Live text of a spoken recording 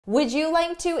Would you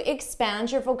like to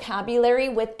expand your vocabulary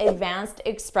with advanced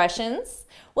expressions?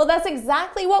 Well, that's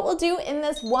exactly what we'll do in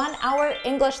this 1-hour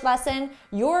English lesson.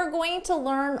 You're going to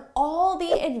learn all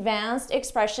the advanced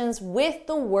expressions with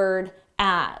the word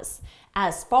as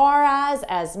far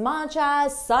as much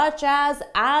as, such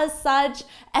as such,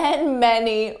 and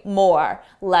many more.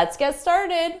 Let's get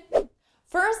started.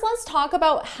 First, let's talk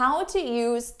about how to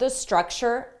use the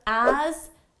structure as,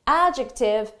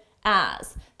 adjective,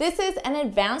 as. This is an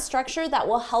advanced structure that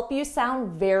will help you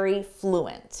sound very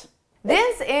fluent.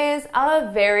 This is a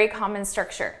very common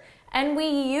structure, and we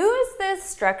use this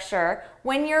structure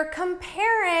when you're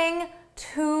comparing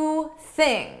two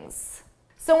things.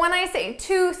 So when I say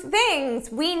two things,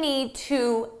 we need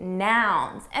two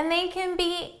nouns, and they can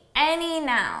be any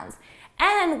nouns.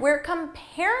 And we're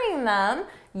comparing them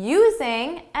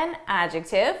using an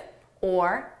adjective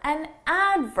or an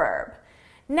adverb.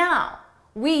 Now,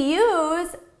 we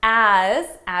use as,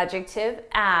 adjective,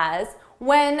 as,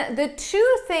 when the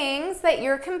two things that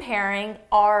you're comparing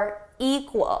are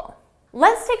equal.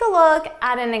 Let's take a look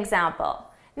at an example.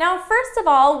 Now, first of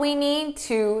all, we need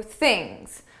two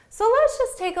things. So let's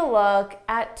just take a look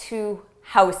at two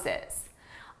houses.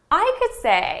 I could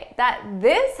say that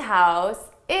this house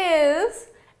is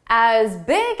as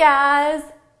big as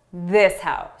this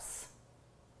house.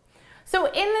 So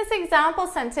in this example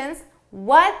sentence,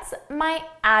 what's my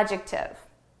adjective?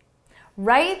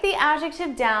 Write the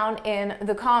adjective down in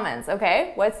the comments,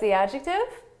 okay? What's the adjective?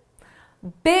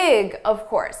 Big, of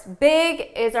course.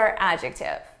 Big is our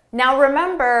adjective. Now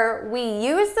remember, we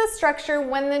use the structure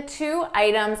when the two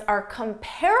items are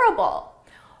comparable.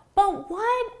 But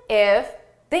what if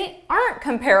they aren't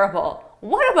comparable?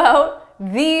 What about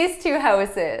these two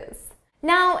houses?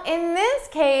 Now in this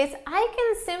case, I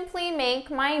can simply make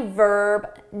my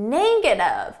verb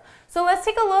negative. So let's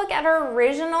take a look at our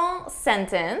original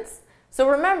sentence. So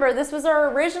remember, this was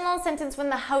our original sentence when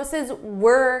the houses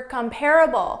were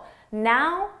comparable.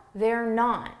 Now they're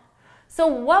not. So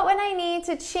what would I need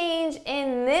to change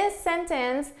in this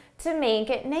sentence to make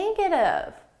it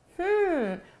negative?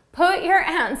 Put your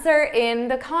answer in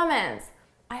the comments.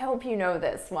 I hope you know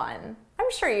this one.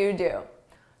 I'm sure you do.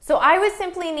 So I would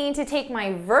simply need to take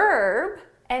my verb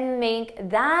and make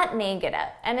that negative.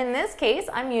 And in this case,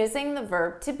 I'm using the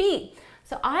verb to be.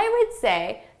 So I would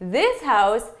say, this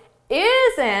house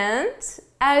isn't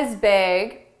as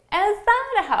big as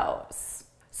that house.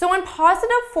 So in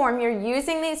positive form, you're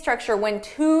using the structure when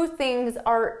two things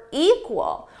are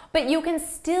equal, but you can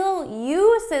still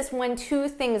use this when two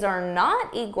things are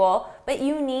not equal, but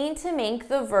you need to make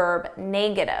the verb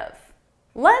negative.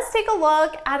 Let's take a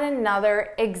look at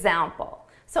another example.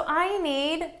 So I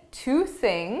need two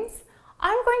things.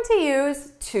 I'm going to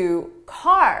use two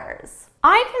cars.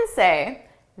 I can say,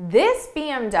 this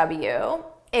BMW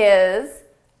is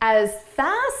as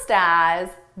fast as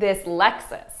this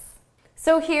Lexus.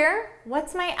 So here,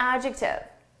 what's my adjective?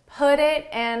 Put it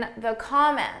in the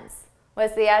comments.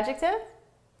 What's the adjective?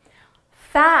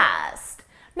 Fast.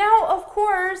 Now, of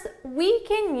course, we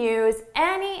can use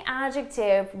any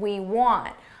adjective we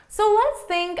want. So let's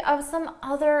think of some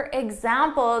other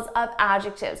examples of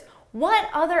adjectives. What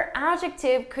other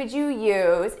adjective could you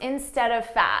use instead of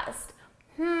fast?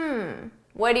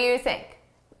 What do you think?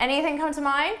 Anything come to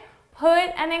mind?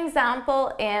 Put an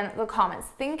example in the comments.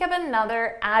 Think of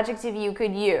another adjective you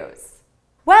could use.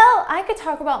 Well, I could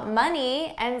talk about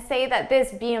money and say that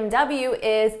this BMW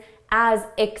is as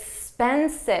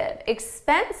expensive.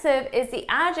 Expensive is the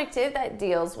adjective that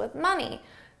deals with money.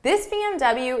 This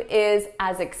BMW is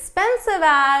as expensive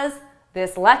as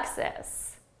this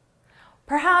Lexus.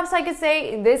 Perhaps I could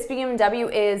say this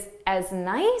BMW is as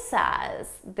nice as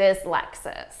this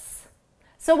Lexus.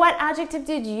 So what adjective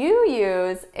did you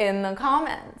use in the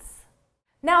comments?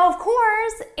 Now, of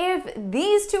course, if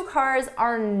these two cars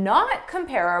are not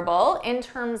comparable in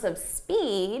terms of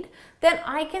speed, then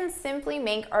I can simply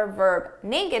make our verb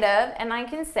negative and I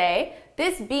can say,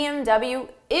 this BMW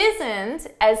isn't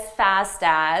as fast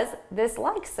as this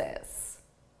Lexus.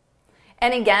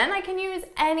 And again, I can use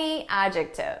any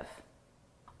adjective.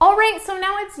 All right, so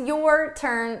now it's your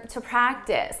turn to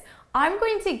practice. I'm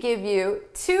going to give you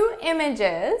two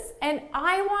images and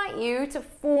I want you to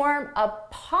form a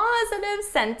positive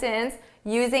sentence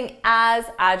using as,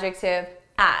 adjective,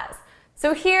 as.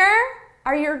 So here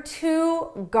are your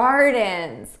two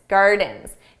gardens.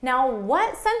 Now,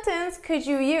 what sentence could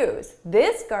you use?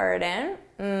 This garden,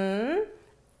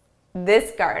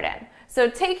 this garden. So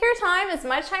take your time, as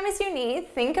much time as you need,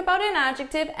 think about an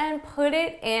adjective and put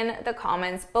it in the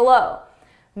comments below.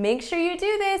 Make sure you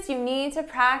do this. You need to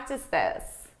practice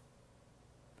this.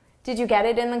 Did you get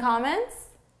it in the comments?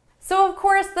 So of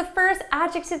course, the first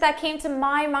adjective that came to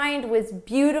my mind was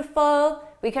beautiful.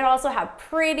 We could also have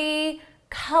pretty,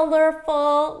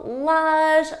 colorful,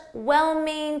 lush,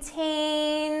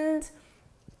 well-maintained,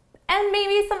 and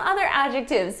maybe some other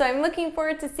adjectives. So I'm looking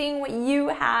forward to seeing what you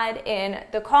had in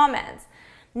the comments.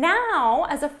 Now,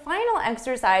 as a final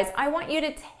exercise, I want you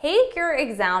to take your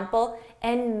example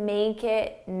and make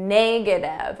it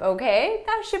negative, okay?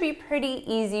 That should be pretty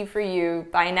easy for you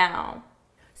by now.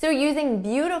 So using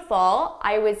beautiful,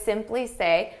 I would simply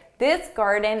say, this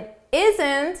garden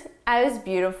isn't as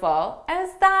beautiful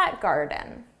as that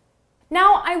garden.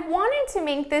 Now, I wanted to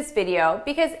make this video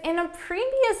because in a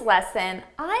previous lesson,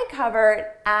 I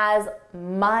covered as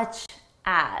much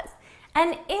as.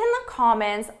 And in the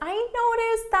comments, I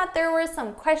noticed that there were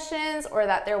some questions or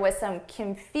that there was some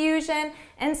confusion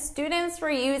and students were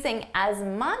using as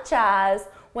much as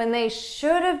when they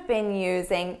should have been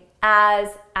using as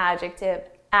adjective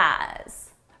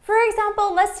as. For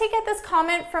example, let's take this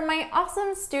comment from my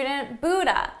awesome student,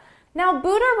 Buddha. Now,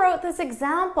 Buddha wrote this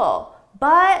example,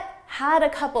 but had a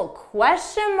couple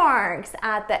question marks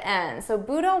at the end. So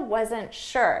Buddha wasn't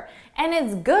sure. And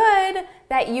it's good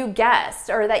that you guessed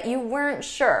or that you weren't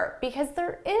sure because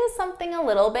there is something a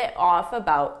little bit off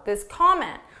about this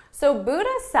comment. So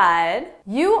Buddha said,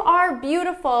 "You are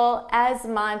beautiful as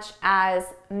much as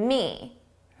me."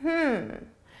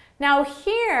 Now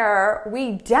here,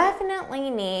 we definitely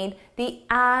need the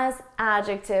as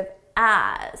adjective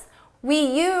as. We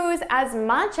use as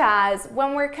much as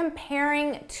when we're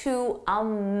comparing two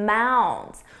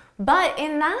amounts. But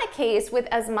in that case, with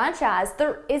as much as,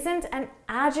 there isn't an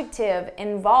adjective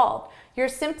involved. You're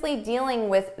simply dealing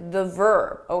with the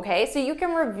verb, okay? So you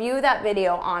can review that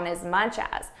video on as much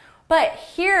as. But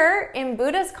here in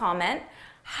Buddha's comment,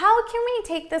 how can we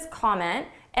take this comment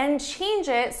and change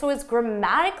it so it's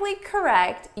grammatically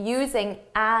correct using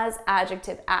as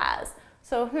adjective as?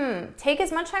 So, take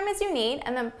as much time as you need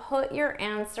and then put your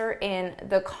answer in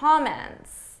the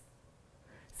comments.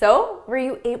 So, were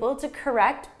you able to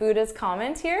correct Buddha's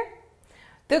comment here?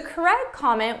 The correct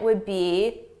comment would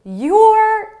be,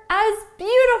 "You're as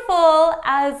beautiful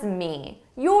as me."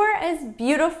 You're as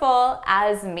beautiful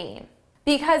as me.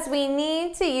 Because we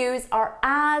need to use our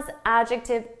as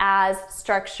adjective as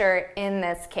structure in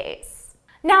this case.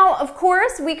 Now, of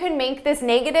course, we could make this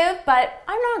negative, but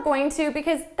I'm not going to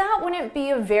because that wouldn't be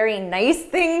a very nice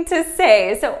thing to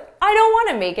say. So I don't want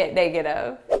to make it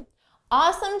negative.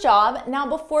 Awesome job. Now,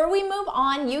 before we move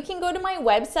on, you can go to my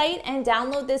website and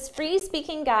download this free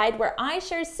speaking guide where I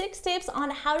share 6 tips on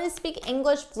how to speak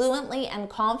English fluently and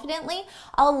confidently.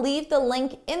 I'll leave the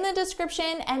link in the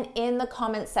description and in the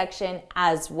comment section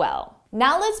as well.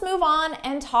 Now let's move on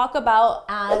and talk about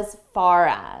as far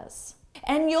as.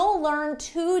 And you'll learn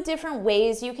 2 different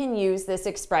ways you can use this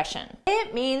expression.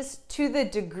 It means to the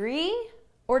degree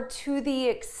or to the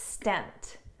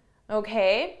extent,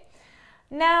 okay?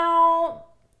 Now,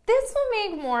 this will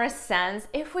make more sense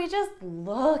if we just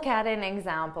look at an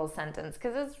example sentence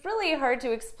because it's really hard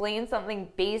to explain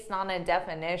something based on a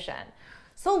definition.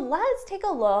 So let's take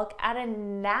a look at a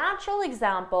natural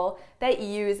example that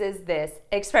uses this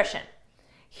expression.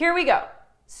 Here we go.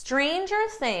 Stranger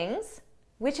Things,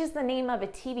 which is the name of a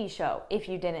TV show, if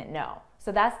you didn't know.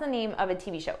 So that's the name of a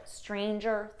TV show,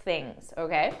 Stranger Things,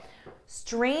 okay?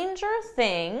 Stranger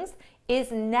Things is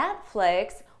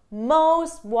Netflix's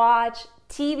most watched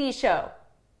TV show,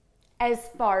 as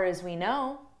far as we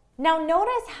know. Now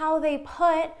notice how they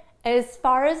put as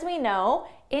far as we know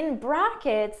in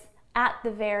brackets at the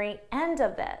very end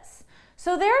of this.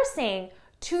 So they're saying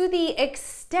to the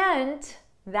extent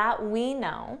that we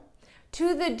know,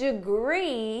 to the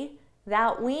degree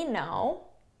that we know,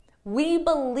 we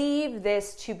believe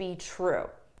this to be true,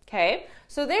 okay?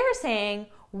 So they're saying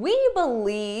we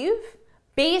believe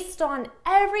based on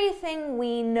everything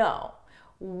we know.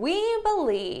 We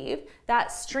believe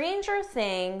that Stranger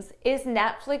Things is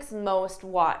Netflix's most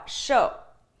watched show.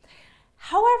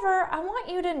 However, I want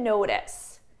you to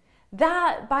notice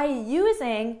that by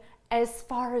using as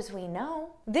far as we know,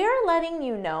 they're letting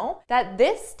you know that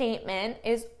this statement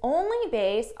is only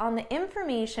based on the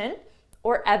information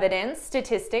or evidence,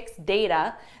 statistics,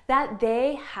 data that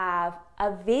they have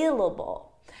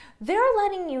available. They're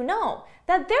letting you know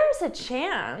that there's a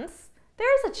chance,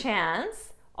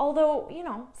 although,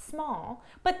 small,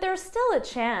 but there's still a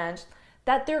chance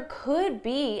that there could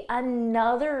be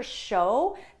another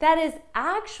show that is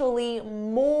actually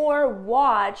more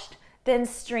watched than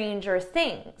Stranger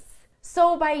Things.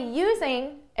 So by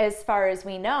using as far as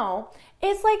we know,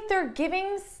 it's like they're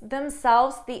giving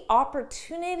themselves the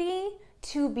opportunity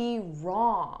to be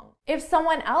wrong. If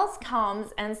someone else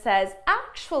comes and says,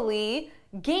 actually,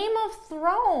 Game of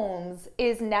Thrones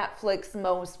is Netflix's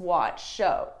most watched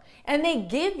show. And they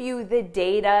give you the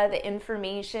data, the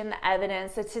information, the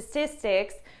evidence, the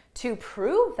statistics to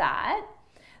prove that.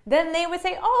 Then they would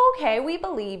say, oh, okay, we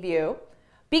believe you.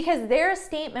 Because their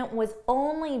statement was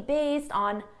only based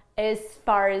on as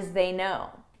far as they know.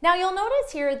 Now you'll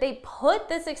notice here they put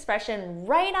this expression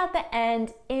right at the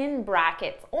end in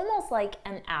brackets, almost like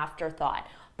an afterthought.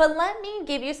 But let me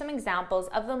give you some examples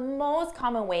of the most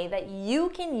common way that you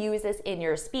can use this in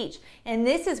your speech. And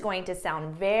this is going to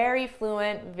sound very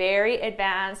fluent, very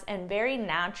advanced, and very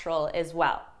natural as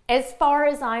well. As far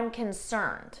as I'm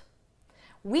concerned,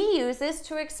 we use this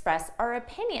to express our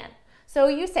opinion. So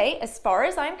you say, as far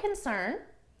as I'm concerned,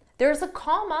 there's a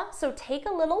comma, so take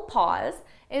a little pause.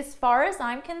 As far as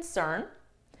I'm concerned,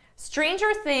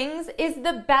 Stranger Things is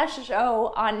the best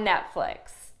show on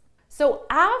Netflix. So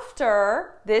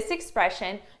after this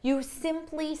expression, you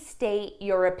simply state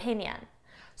your opinion.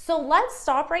 So let's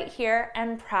stop right here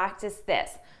and practice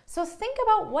this. So think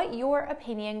about what your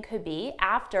opinion could be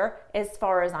after, as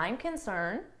far as I'm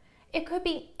concerned. It could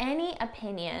be any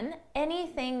opinion,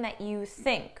 anything that you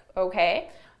think, okay?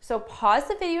 So pause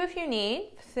the video if you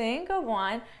need, think of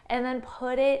one, and then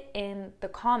put it in the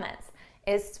comments.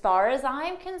 As far as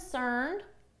I'm concerned,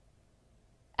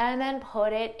 and then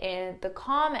put it in the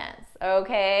comments,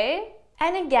 okay?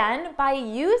 And again, by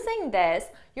using this,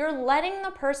 you're letting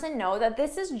the person know that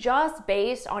this is just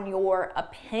based on your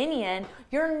opinion.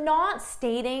 You're not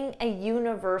stating a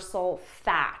universal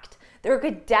fact. There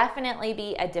could definitely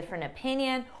be a different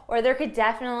opinion, or there could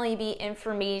definitely be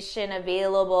information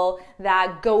available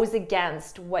that goes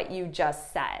against what you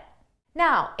just said.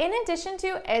 Now, in addition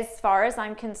to as far as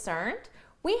I'm concerned,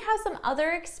 we have some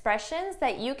other expressions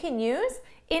that you can use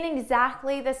in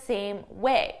exactly the same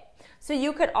way. So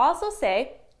you could also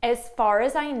say, as far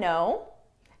as I know,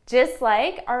 just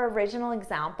like our original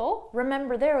example.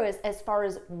 Remember, there was as far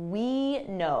as we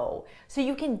know. So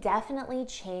you can definitely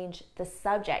change the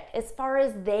subject. As far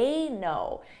as they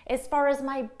know, as far as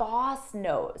my boss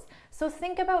knows. So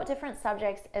think about different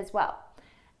subjects as well.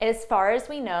 As far as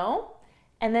we know,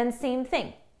 and then same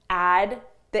thing, add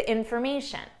the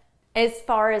information. As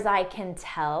far as I can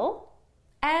tell,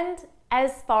 and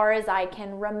as far as I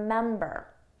can remember.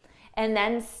 And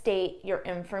then state your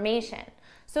information.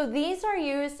 So these are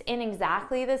used in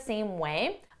exactly the same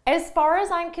way. As far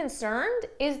as I'm concerned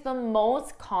is the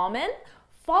most common,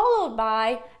 followed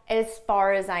by as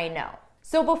far as I know.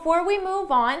 So before we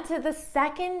move on to the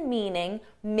second meaning,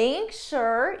 make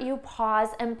sure you pause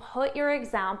and put your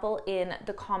example in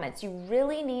the comments. You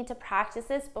really need to practice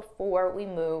this before we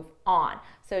move on.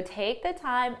 So take the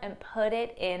time and put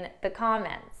it in the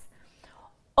comments.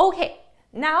 Okay,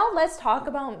 now let's talk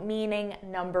about meaning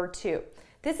number 2.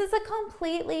 This is a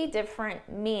completely different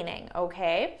meaning,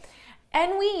 okay?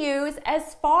 And we use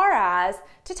as far as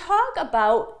to talk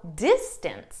about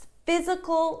distance,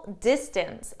 physical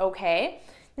distance, okay?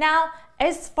 Now,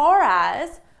 as far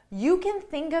as, you can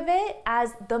think of it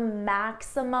as the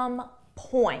maximum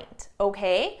point,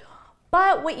 okay?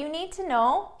 But what you need to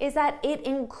know is that it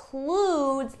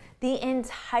includes the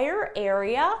entire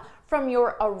area from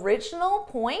your original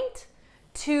point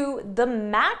to the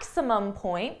maximum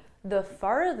point, the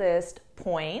farthest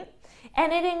point,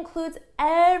 and it includes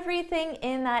everything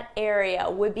in that area,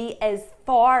 would be as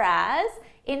far as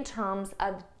in terms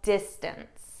of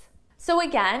distance. So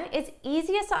again, it's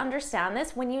easiest to understand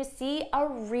this when you see a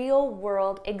real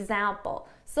world example.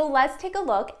 So let's take a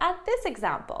look at this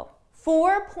example.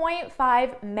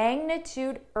 4.5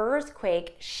 magnitude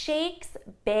earthquake shakes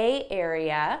Bay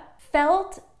Area,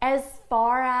 felt as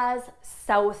far as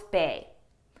South Bay.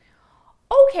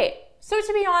 Okay, so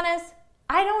to be honest,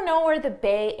 I don't know where the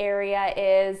Bay Area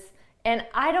is, and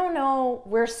I don't know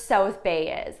where South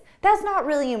Bay is. That's not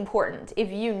really important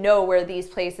if you know where these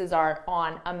places are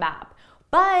on a map.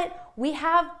 But we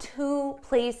have 2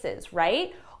 places,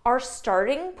 right? Our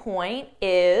starting point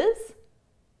is,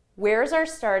 where's our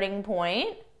starting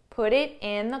point? Put it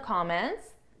in the comments.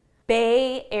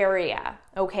 Bay Area,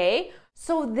 okay?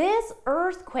 So this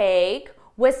earthquake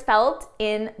was felt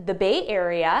in the Bay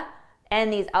Area,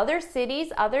 and these other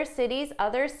cities, other cities,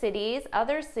 other cities,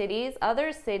 other cities,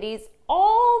 other cities,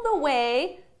 all the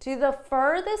way to the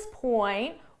furthest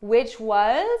point, which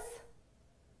was,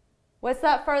 what's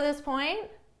that furthest point?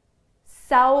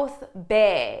 South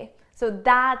Bay. So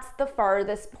that's the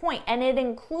farthest point, and it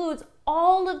includes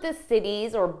all of the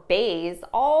cities or bays,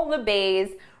 all the bays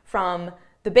from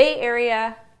the Bay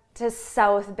Area to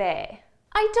South Bay.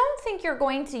 I don't think you're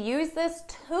going to use this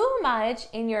too much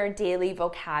in your daily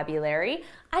vocabulary.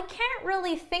 I can't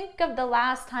really think of the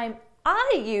last time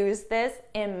I use this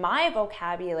in my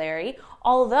vocabulary,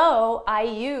 although I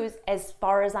use as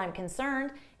far as I'm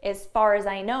concerned, as far as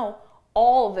I know,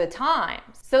 all the time.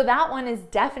 So that one is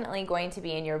definitely going to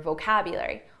be in your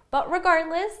vocabulary. But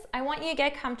regardless, I want you to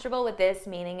get comfortable with this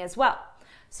meaning as well.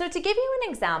 So to give you an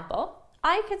example,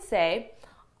 I could say,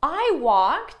 I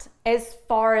walked as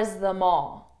far as the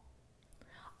mall.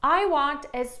 I walked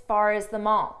as far as the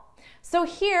mall. So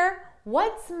here,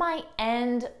 what's my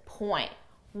end point?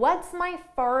 What's my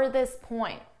farthest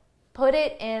point? Put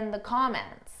it in the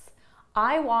comments.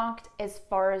 I walked as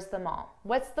far as the mall.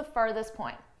 What's the farthest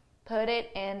point? Put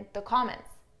it in the comments.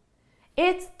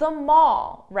 It's the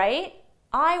mall, right?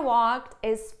 I walked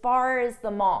as far as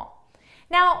the mall.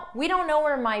 Now, we don't know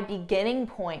where my beginning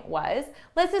point was.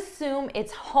 Let's assume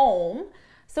it's home.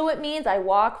 So it means I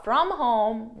walk from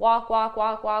home, walk,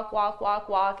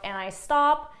 and I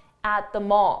stop at the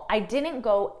mall. I didn't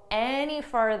go any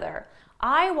further.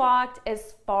 I walked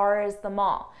as far as the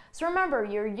mall. So remember,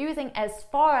 you're using as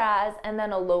far as and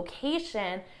then a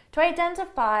location to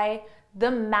identify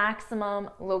the maximum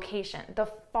location, the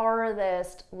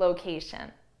farthest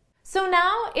location. So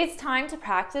now it's time to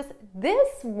practice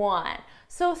this one.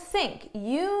 So think,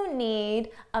 you need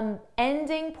an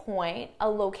ending point, a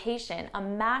location, a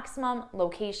maximum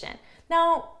location.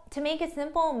 Now, to make it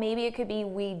simple, maybe it could be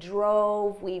we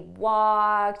drove, we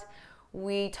walked,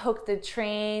 we took the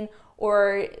train,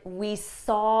 or we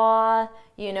saw,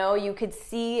 you could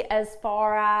see as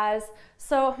far as.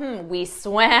 So, we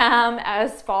swam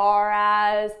as far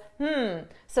as,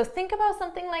 So think about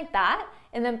something like that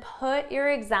and then put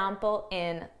your example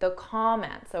in the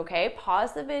comments, okay?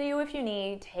 Pause the video if you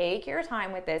need, take your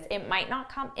time with this. It might not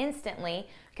come instantly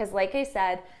because like I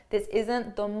said, this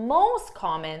isn't the most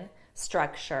common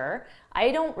structure.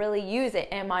 I don't really use it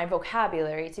in my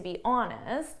vocabulary, to be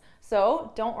honest.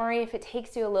 So don't worry if it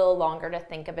takes you a little longer to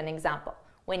think of an example.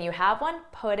 When you have one,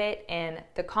 put it in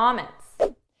the comments.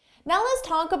 Now let's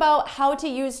talk about how to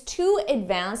use two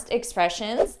advanced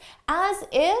expressions, as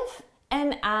if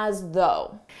and as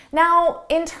though. Now,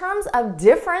 in terms of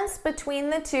difference between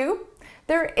the two,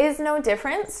 there is no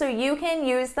difference, so you can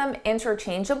use them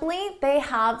interchangeably. They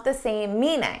have the same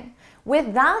meaning.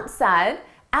 With that said,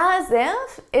 as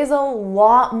if is a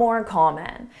lot more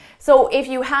common. So if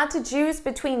you had to choose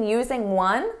between using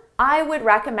one, I would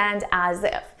recommend as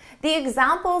if. The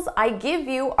examples I give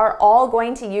you are all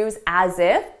going to use as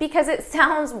if because it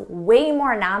sounds way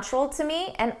more natural to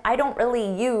me and I don't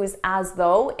really use as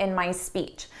though in my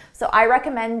speech. So I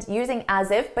recommend using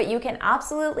as if, but you can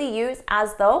absolutely use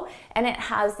as though and it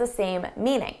has the same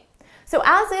meaning. So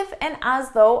as if and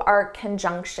as though are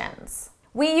conjunctions.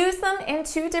 We use them in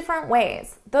two different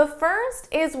ways. The first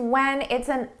is when it's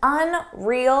an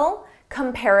unreal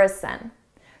comparison.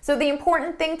 So the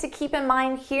important thing to keep in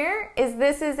mind here is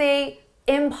this is an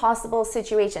impossible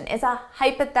situation. It's a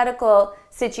hypothetical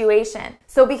situation.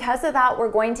 So because of that,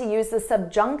 we're going to use the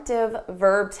subjunctive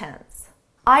verb tense.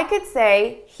 I could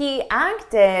say he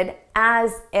acted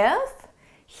as if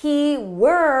he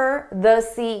were the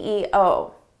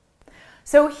CEO.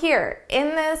 So here in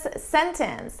this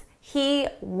sentence, he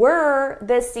were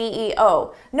the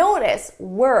CEO. Notice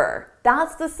were.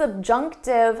 That's the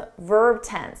subjunctive verb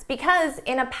tense because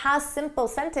in a past simple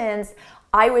sentence,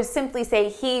 I would simply say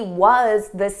he was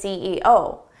the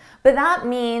CEO. But that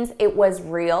means it was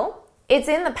real. It's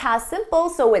in the past simple,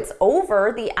 so it's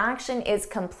over. The action is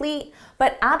complete.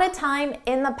 But at a time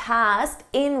in the past,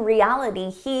 in reality,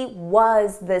 he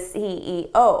was the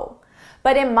CEO.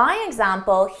 But in my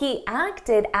example, he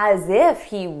acted as if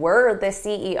he were the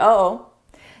CEO.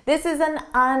 This is an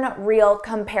unreal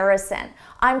comparison.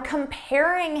 I'm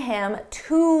comparing him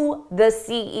to the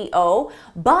CEO,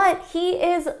 but he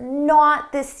is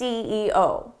not the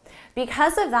CEO.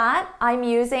 Because of that, I'm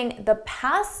using the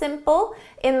past simple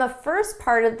in the first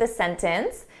part of the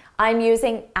sentence. I'm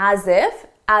using as if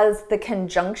as the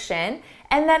conjunction,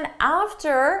 and then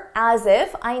after as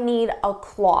if, I need a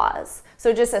clause.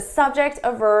 So just a subject,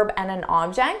 a verb, and an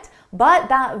object, but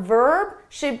that verb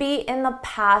should be in the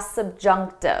past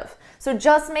subjunctive. So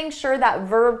just make sure that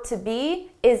verb to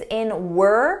be is in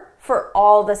were for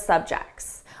all the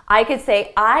subjects. I could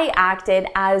say, I acted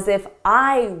as if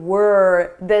I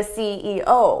were the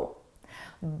CEO.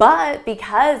 But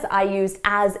because I used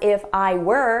as if I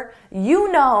were,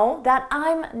 you know that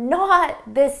I'm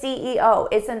not the CEO.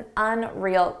 It's an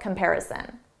unreal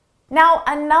comparison. Now,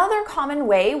 another common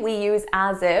way we use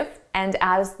as if and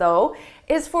as though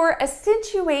is for a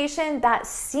situation that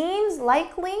seems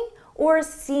likely or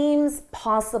seems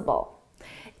possible.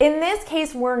 In this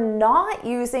case, we're not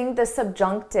using the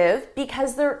subjunctive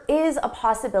because there is a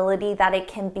possibility that it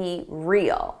can be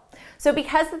real. So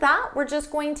because of that, we're just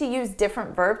going to use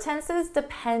different verb tenses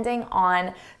depending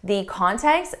on the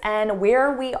context and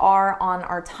where we are on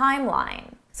our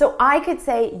timeline. So I could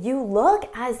say, you look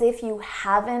as if you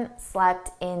haven't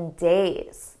slept in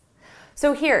days.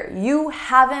 So here, you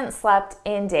haven't slept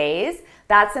in days.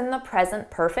 That's in the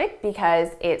present perfect because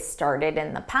it started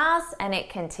in the past and it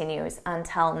continues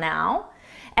until now.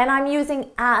 And I'm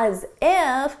using as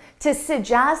if to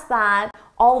suggest that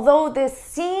although this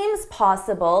seems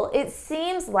possible, it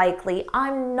seems likely,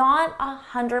 I'm not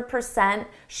 100%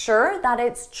 sure that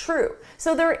it's true.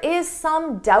 So there is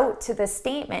some doubt to the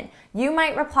statement. You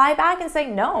might reply back and say,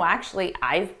 no, actually,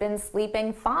 I've been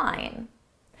sleeping fine.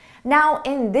 Now,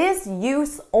 in this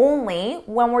use only,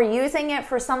 when we're using it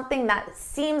for something that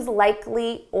seems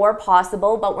likely or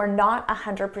possible, but we're not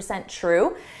 100%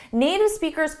 true, native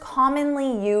speakers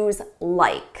commonly use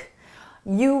like.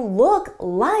 You look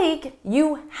like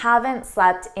you haven't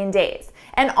slept in days.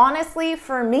 And honestly,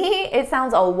 for me, it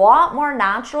sounds a lot more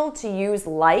natural to use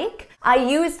like. I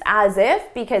used as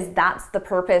if because that's the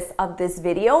purpose of this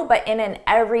video, but in an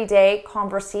everyday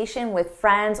conversation with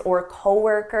friends or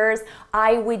coworkers,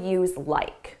 I would use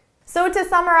like. So to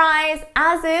summarize,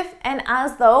 as if and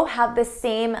as though have the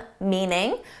same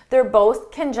meaning. They're both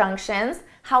conjunctions.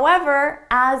 However,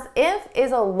 as if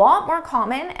is a lot more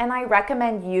common and I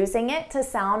recommend using it to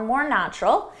sound more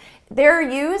natural. They're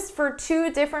used for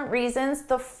two different reasons.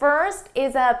 The first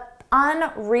is an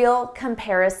unreal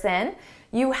comparison.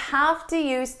 You have to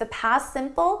use the past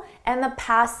simple and the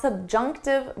past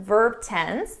subjunctive verb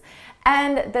tense.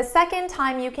 And the second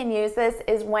time you can use this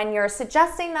is when you're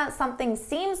suggesting that something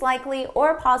seems likely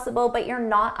or possible, but you're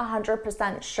not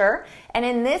 100% sure. And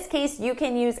in this case, you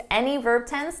can use any verb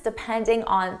tense depending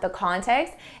on the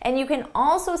context. And you can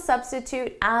also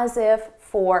substitute as if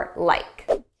for like.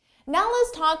 Now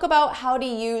let's talk about how to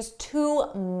use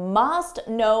two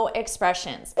must-know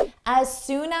expressions, as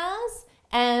soon as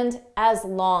and as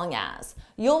long as.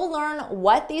 You'll learn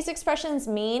what these expressions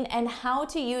mean and how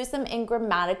to use them in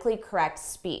grammatically correct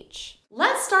speech.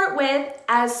 Let's start with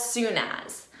as soon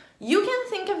as. You can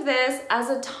think of this as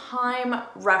a time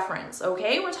reference,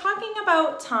 okay? We're talking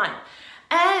about time.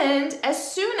 And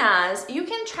as soon as, you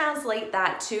can translate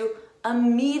that to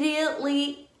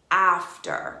immediately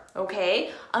after,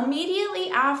 okay?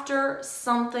 Immediately after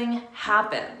something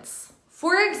happens.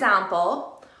 For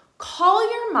example, call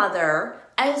your mother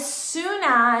as soon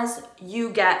as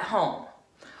you get home.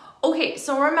 Okay,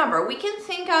 so remember, we can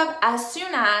think of as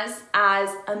soon as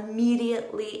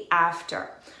immediately after.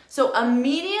 So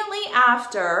immediately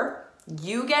after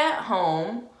you get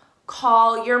home,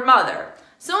 call your mother.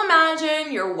 So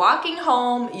imagine you're walking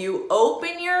home, you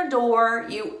open your door,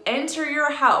 you enter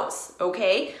your house,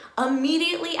 okay?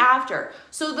 Immediately after.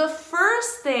 So the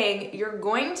first thing you're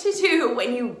going to do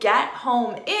when you get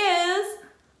home is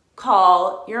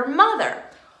call your mother.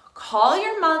 Call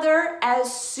your mother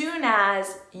as soon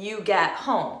as you get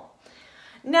home.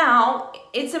 Now,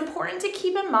 it's important to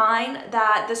keep in mind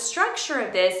that the structure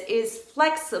of this is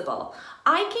flexible.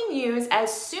 I can use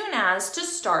as soon as to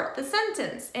start the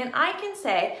sentence, and I can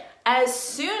say as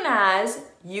soon as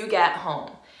you get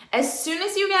home. As soon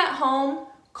as you get home,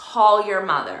 call your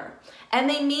mother. And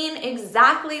they mean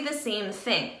exactly the same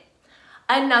thing.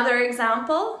 Another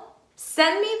example,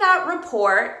 send me that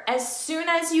report as soon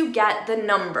as you get the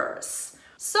numbers.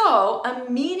 So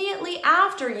immediately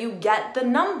after you get the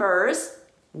numbers,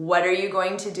 what are you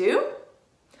going to do?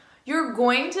 You're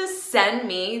going to send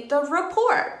me the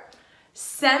report.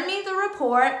 Send me the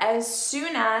report as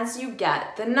soon as you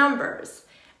get the numbers.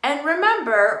 And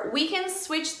remember, we can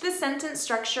switch the sentence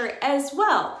structure as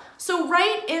well. So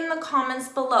write in the comments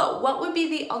below, what would be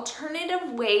the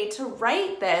alternative way to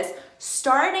write this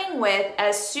starting with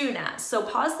as soon as? So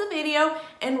pause the video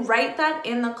and write that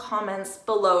in the comments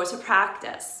below to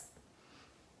practice.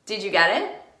 Did you get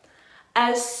it?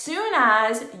 As soon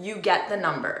as you get the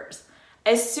numbers.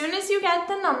 As soon as you get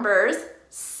the numbers,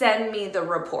 send me the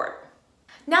report.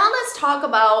 Now let's talk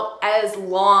about as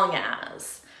long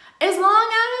as. As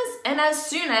long as and as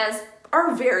soon as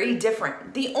are very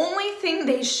different. The only thing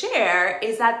they share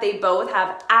is that they both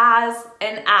have as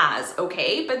and as,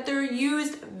 okay? But they're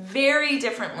used very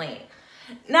differently.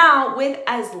 Now, with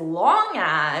as long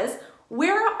as,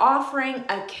 we're offering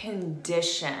a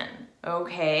condition,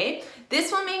 okay?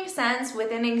 This will make sense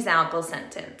with an example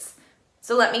sentence.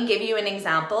 So let me give you an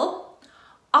example.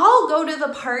 I'll go to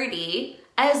the party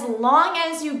as long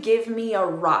as you give me a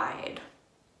ride,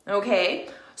 okay?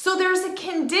 So there's a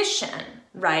condition,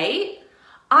 right?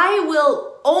 I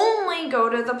will only go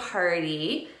to the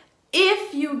party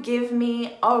if you give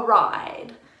me a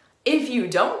ride. If you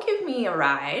don't give me a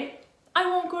ride, I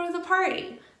won't go to the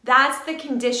party. That's the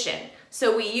condition.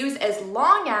 So we use as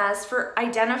long as for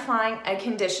identifying a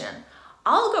condition.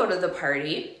 I'll go to the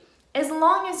party as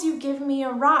long as you give me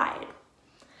a ride.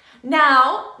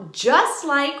 Now, just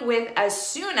like with as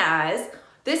soon as,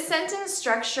 this sentence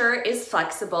structure is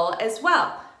flexible as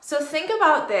well. So think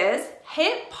about this,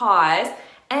 hit pause,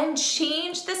 and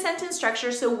change the sentence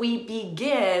structure so we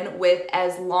begin with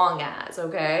as long as,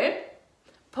 okay?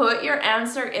 Put your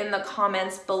answer in the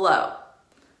comments below.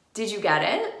 Did you get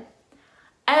it?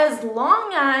 As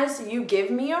long as you give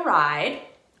me a ride,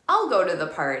 I'll go to the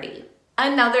party.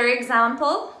 Another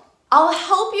example, I'll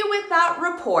help you with that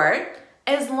report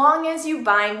as long as you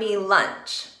buy me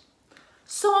lunch.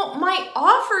 So my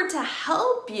offer to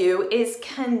help you is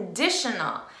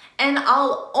conditional, and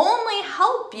I'll only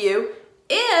help you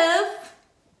if,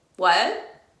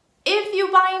 what? If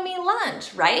you buy me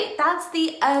lunch, right? That's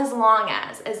the as long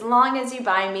as you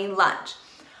buy me lunch.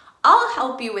 I'll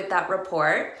help you with that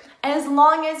report as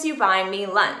long as you buy me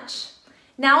lunch.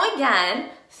 Now again,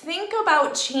 think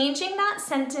about changing that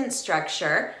sentence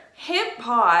structure, hit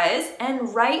pause,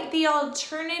 and write the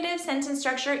alternative sentence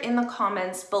structure in the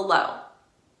comments below.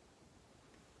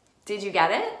 Did you get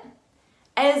it?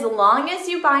 As long as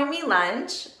you buy me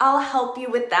lunch, I'll help you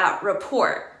with that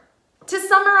report. To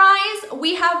summarize,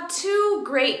 we have two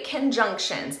great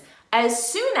conjunctions.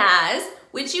 As soon as,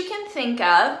 which you can think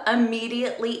of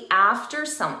immediately after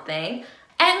something,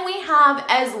 and we have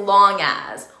as long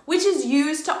as, which is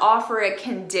used to offer a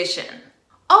condition.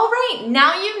 All right,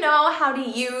 now you know how to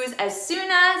use as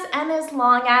soon as and as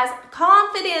long as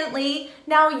confidently.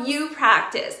 Now you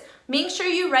practice. Make sure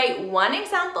you write one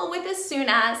example with as soon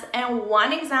as and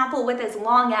one example with as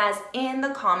long as in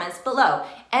the comments below.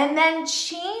 And then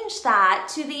change that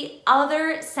to the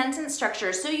other sentence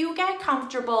structure so you get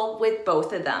comfortable with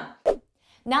both of them.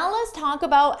 Now let's talk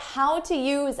about how to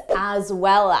use as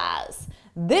well as.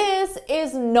 This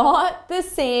is not the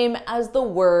same as the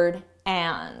word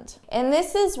and. And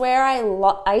this is where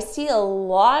I see a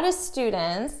lot of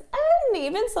students and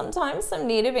even sometimes some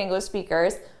native English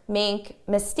speakers make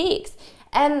mistakes.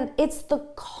 And it's the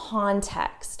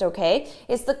context, okay?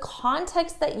 It's the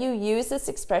context that you use this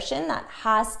expression that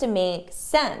has to make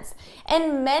sense.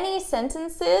 In many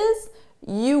sentences,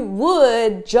 you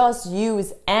would just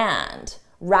use and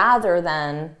rather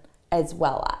than as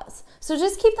well as. So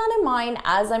just keep that in mind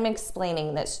as I'm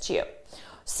explaining this to you.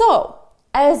 So,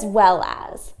 as well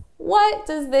as, what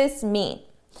does this mean?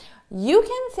 You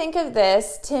can think of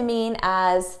this to mean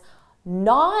as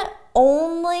not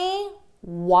only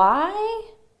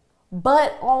Y,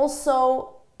 but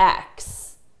also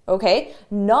X, okay?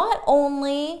 Not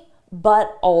only,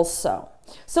 but also.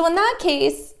 So in that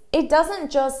case, it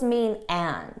doesn't just mean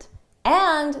and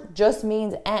just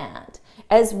means and.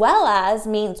 As well as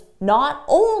means not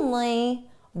only,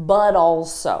 but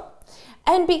also.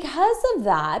 And because of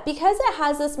that, because it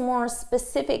has this more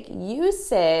specific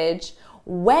usage,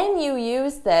 when you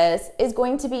use this is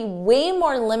going to be way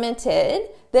more limited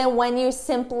than when you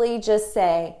simply just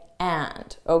say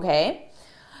and, okay?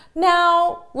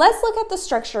 Now, let's look at the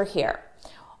structure here.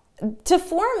 To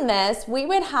form this, we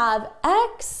would have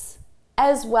X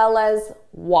as well as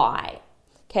Y,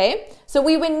 okay? So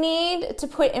we would need to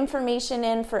put information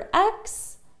in for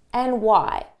X and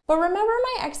Y. But remember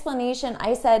my explanation,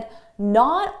 I said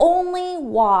not only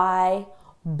Y,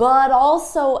 but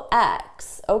also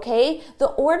X, okay? The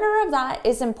order of that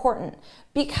is important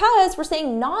because we're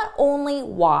saying not only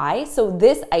Y, so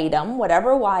this item,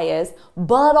 whatever Y is,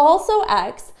 but also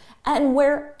X, and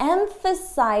we're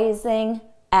emphasizing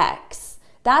X.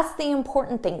 That's the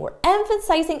important thing. We're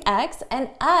emphasizing X, and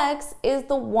X is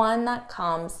the one that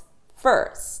comes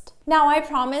first. Now, I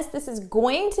promise this is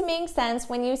going to make sense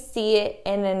when you see it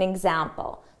in an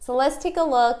example. So let's take a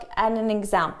look at an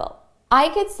example. I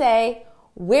could say,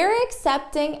 we're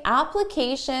accepting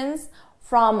applications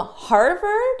from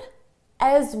Harvard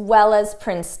as well as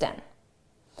Princeton.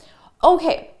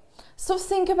 Okay, so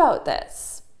think about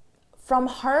this. From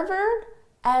Harvard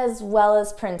as well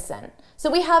as Princeton.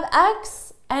 So we have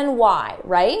X and Y,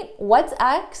 right? What's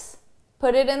X?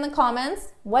 Put it in the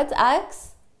comments. What's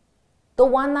X? The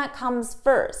one that comes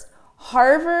first.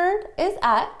 Harvard is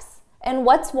X. And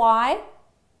what's Y?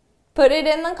 Put it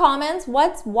in the comments.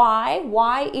 What's Y?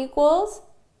 Y equals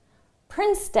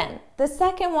Princeton. The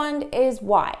second one is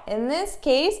Y. In this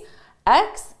case,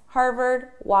 X,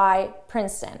 Harvard, Y,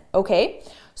 Princeton. Okay?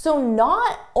 So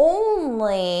not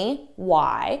only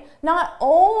Y, not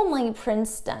only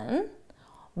Princeton,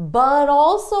 but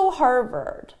also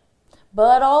Harvard,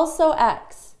 but also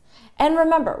X. And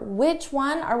remember, which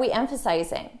one are we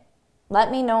emphasizing?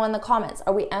 Let me know in the comments.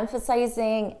 Are we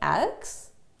emphasizing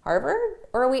X, Harvard,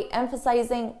 or are we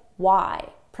emphasizing why,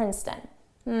 Princeton?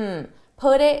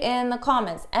 Put it in the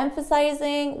comments.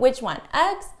 Emphasizing which one,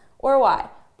 X or Y?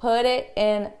 Put it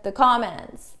in the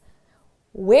comments.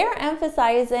 We're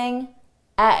emphasizing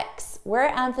X. We're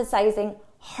emphasizing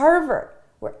Harvard.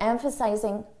 We're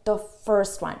emphasizing the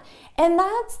first one. And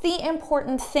that's the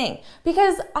important thing,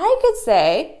 because I could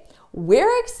say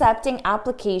we're accepting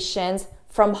applications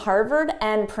from Harvard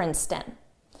and Princeton.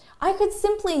 I could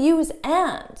simply use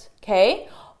and, okay?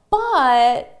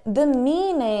 But the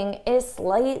meaning is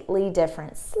slightly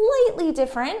different,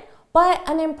 but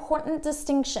an important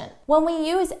distinction. When we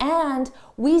use and,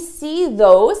 we see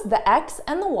those, the X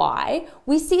and the Y,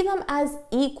 we see them as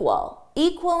equal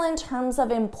in terms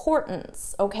of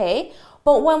importance, okay?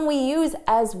 But when we use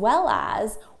as well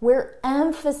as, we're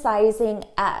emphasizing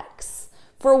X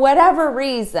for whatever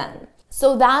reason.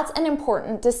 So that's an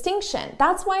important distinction.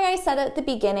 That's why I said at the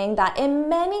beginning that in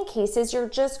many cases, you're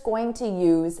just going to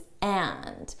use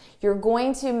and. You're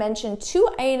going to mention two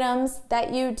items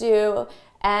that you do,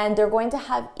 and they're going to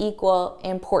have equal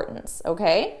importance,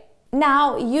 okay?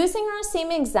 Now, using our same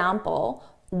example,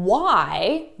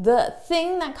 why, the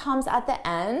thing that comes at the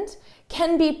end,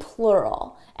 can be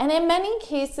plural. And in many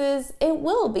cases, it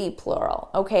will be plural,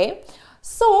 okay?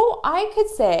 So I could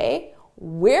say,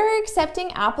 we're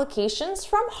accepting applications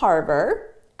from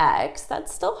Harvard, X,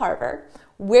 that's still Harvard.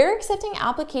 We're accepting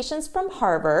applications from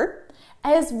Harvard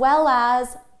as well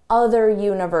as other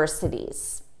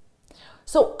universities.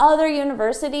 So other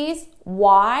universities,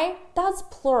 Y, that's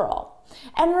plural.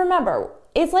 And remember,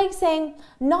 it's like saying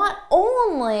not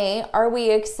only are we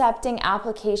accepting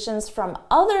applications from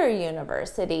other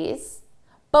universities,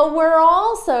 but we're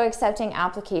also accepting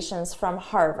applications from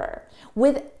Harvard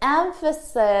with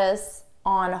emphasis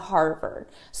on Harvard.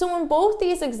 So in both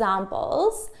these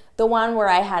examples, the one where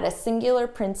I had a singular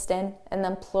Princeton and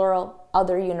then plural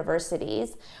other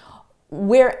universities,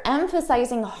 we're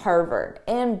emphasizing Harvard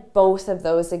in both of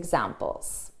those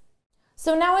examples.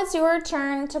 So now it's your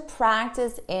turn to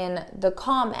practice in the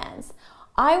comments.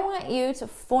 I want you to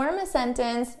form a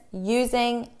sentence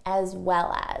using as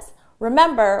well as.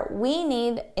 Remember, we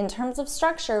need, in terms of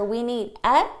structure, we need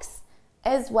X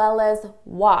as well as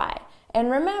Y. And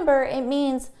remember, it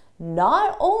means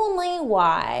not only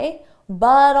Y,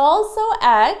 but also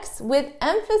X with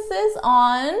emphasis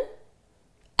on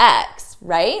X,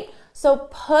 right? So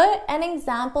put an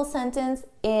example sentence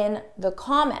in the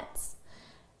comments.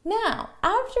 Now,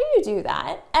 after you do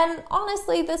that, and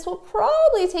honestly, this will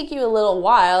probably take you a little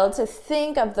while to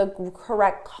think of the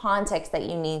correct context that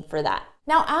you need for that.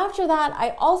 Now, after that,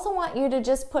 I also want you to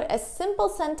just put a simple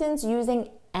sentence using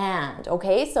and,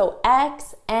 okay? So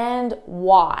X and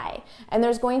Y. And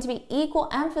there's going to be equal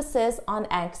emphasis on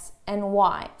X and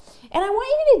Y. And I want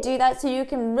you to do that so you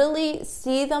can really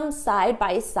see them side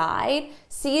by side,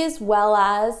 see as well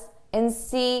as, and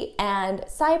see and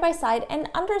side by side, and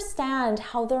understand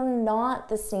how they're not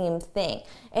the same thing.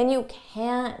 And you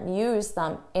can't use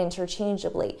them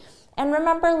interchangeably. And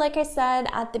remember, like I said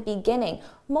at the beginning,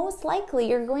 most likely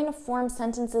you're going to form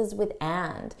sentences with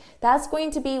and. That's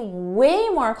going to be way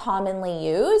more commonly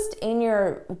used in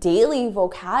your daily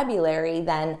vocabulary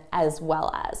than as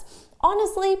well as.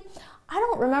 Honestly, I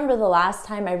don't remember the last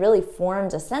time I really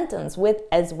formed a sentence with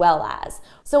as well as.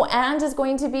 So and is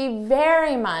going to be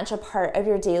very much a part of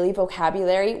your daily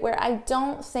vocabulary, where I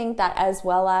don't think that as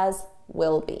well as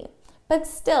will be. But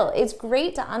still, it's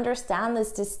great to understand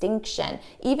this distinction.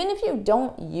 Even if you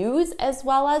don't use as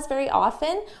well as very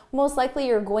often, most likely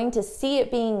you're going to see it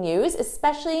being used,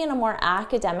 especially in a more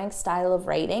academic style of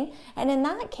writing. And in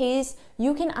that case,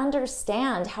 you can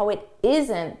understand how it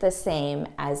isn't the same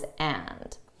as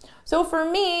and. So for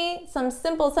me, some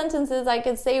simple sentences I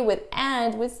could say with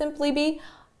and would simply be,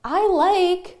 I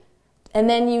like, and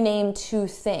then you name two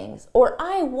things. Or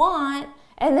I want,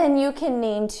 and then you can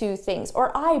name two things.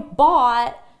 Or I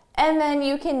bought, and then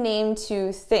you can name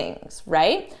two things,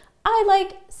 right? I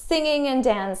like singing and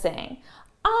dancing.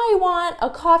 I want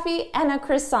a coffee and a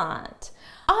croissant.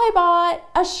 I bought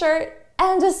a shirt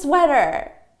and a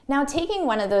sweater. Now, taking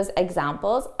one of those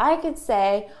examples, I could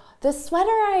say, the sweater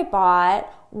I bought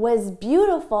was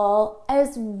beautiful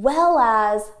as well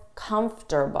as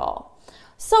comfortable.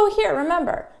 So here,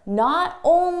 remember, not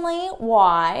only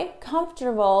Y,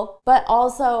 comfortable, but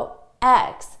also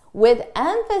X, with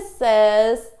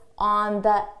emphasis on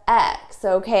the X,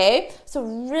 okay? So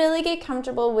really get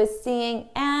comfortable with seeing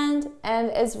and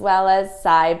as well as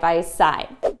side by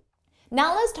side.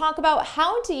 Now let's talk about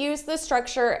how to use the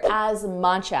structure as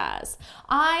much as.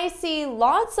 I see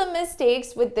lots of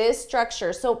mistakes with this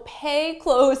structure, so pay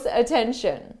close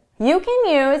attention. You can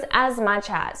use as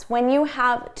much as when you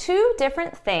have two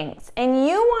different things and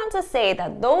you want to say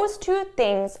that those two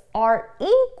things are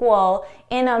equal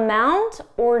in amount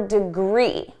or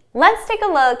degree. Let's take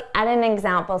a look at an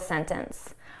example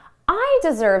sentence. I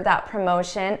deserve that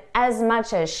promotion as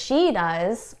much as she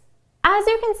does. As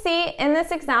you can see in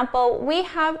this example, we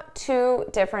have two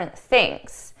different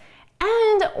things.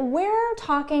 And we're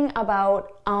talking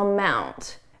about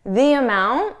amount. The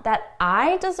amount that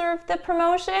I deserve the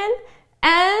promotion,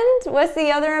 and what's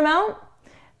the other amount?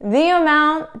 The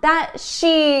amount that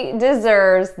she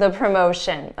deserves the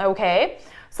promotion, okay?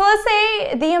 So let's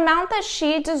say the amount that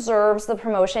she deserves the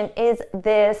promotion is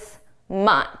this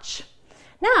much.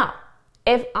 Now,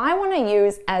 if I want to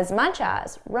use as much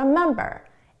as, remember,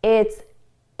 it's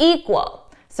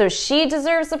equal. So she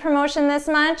deserves the promotion this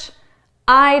much,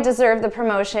 I deserve the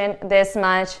promotion this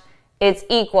much, it's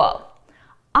equal.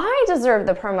 I deserve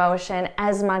the promotion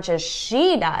as much as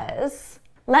she does.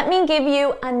 Let me give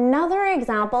you another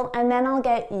example and then I'll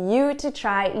get you to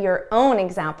try your own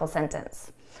example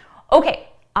sentence. Okay,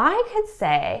 I could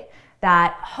say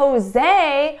that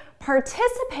Jose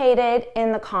participated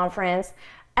in the conference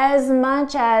as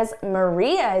much as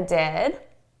Maria did.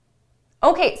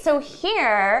 Okay, so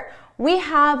here we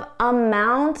have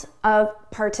amount of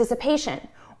participation,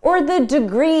 or the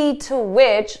degree to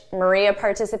which Maria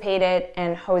participated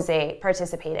and Jose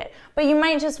participated. But you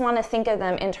might just want to think of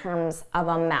them in terms of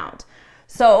amount.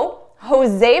 So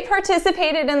Jose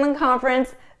participated in the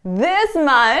conference this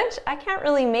much. I can't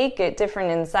really make it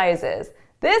different in sizes.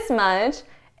 This much.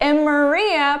 And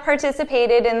Maria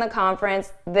participated in the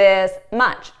conference this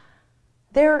much.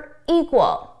 They're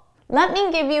equal. Let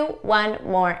me give you one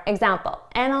more example,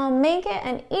 and I'll make it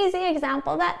an easy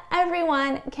example that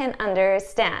everyone can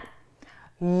understand.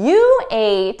 You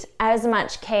ate as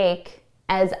much cake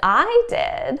as I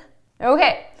did.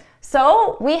 Okay,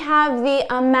 so we have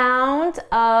the amount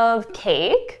of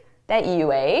cake that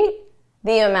you ate,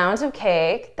 the amount of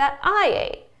cake that I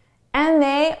ate, and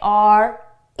they are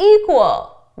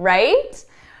equal, right?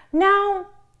 Now,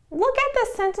 look at the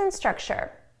sentence structure.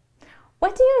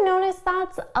 What do you notice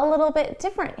that's a little bit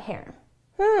different here?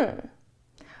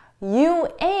 You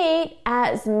ate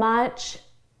as much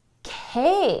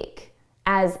cake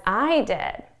as I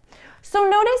did. So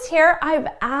notice here I've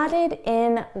added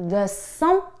in the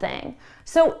something.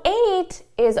 So ate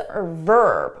is a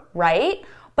verb, right?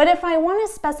 But if I want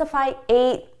to specify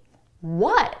ate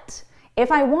what?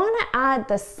 If I want to add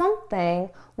the something,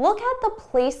 look at the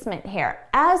placement here.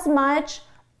 As much,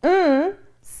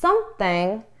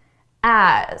 something,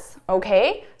 as,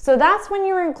 okay? So that's when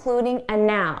you're including a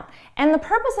noun. And the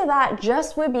purpose of that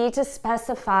just would be to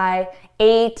specify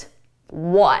ate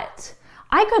what.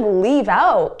 I could leave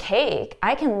out cake.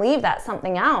 I can leave that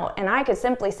something out and I could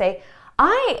simply say,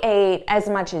 I ate as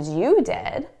much as you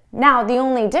did. Now, the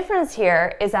only difference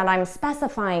here is that I'm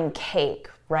specifying cake,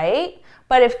 right?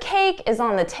 But if cake is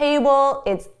on the table,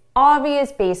 it's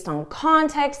obvious based on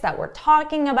context that we're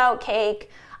talking about cake.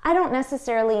 I don't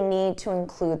necessarily need to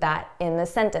include that in the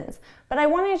sentence, but I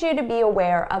wanted you to be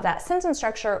aware of that sentence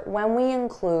structure when we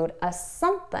include a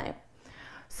something.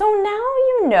 So now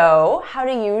you know how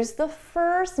to use the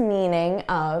first meaning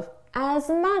of as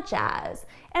much as.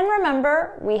 And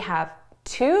remember, we have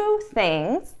two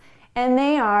things and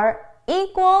they are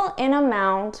equal in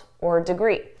amount or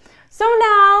degree. So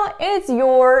now it's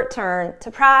your turn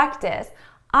to practice.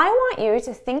 I want you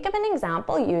to think of an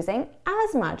example using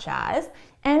as much as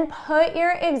and put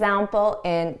your example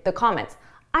in the comments.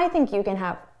 I think you can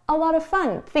have a lot of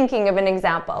fun thinking of an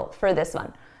example for this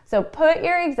one. So put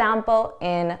your example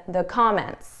in the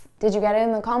comments. Did you get it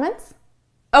in the comments?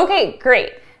 Okay,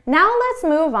 great. Now let's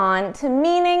move on to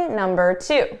meaning number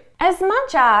 2. As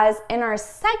much as in our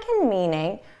second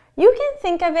meaning, you can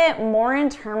think of it more in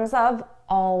terms of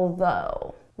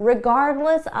although,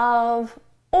 regardless of,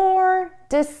 or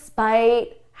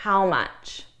despite how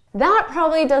much. That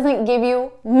probably doesn't give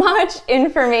you much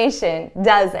information,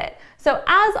 does it? So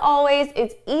as always,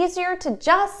 it's easier to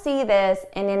just see this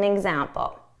in an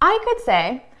example. I could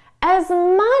say, as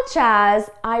much as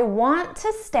I want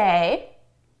to stay,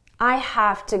 I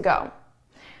have to go.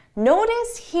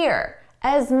 Notice here,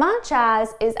 as much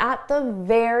as is at the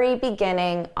very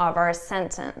beginning of our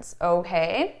sentence,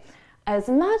 okay? As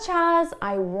much as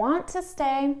I want to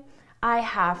stay, I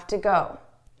have to go.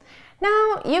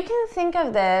 Now, you can think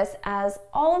of this as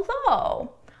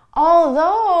although.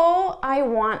 Although I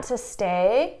want to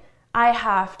stay, I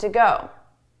have to go.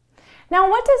 Now,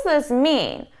 what does this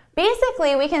mean?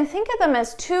 Basically, we can think of them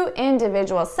as two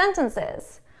individual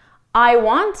sentences. I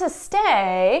want to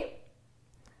stay,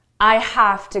 I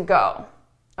have to go.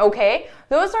 Okay,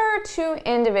 those are two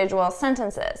individual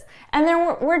sentences. And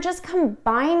then we're just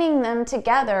combining them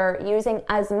together using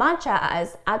as much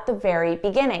as at the very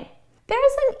beginning.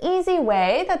 There's an easy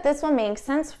way that this will make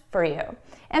sense for you,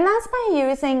 and that's by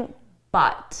using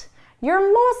but.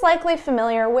 You're most likely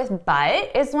familiar with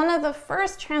but. It's one of the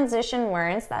first transition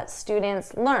words that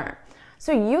students learn.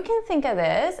 So you can think of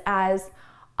this as,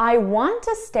 I want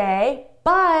to stay,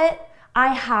 but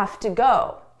I have to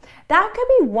go. That could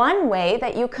be one way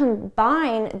that you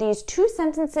combine these two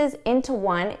sentences into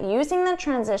one using the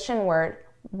transition word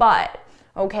but,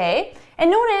 okay?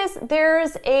 And notice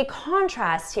there's a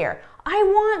contrast here. I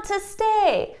want to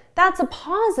stay. That's a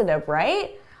positive,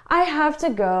 right? I have to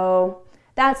go.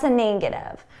 That's a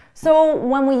negative. So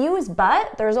when we use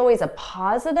but, there's always a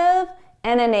positive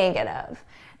and a negative.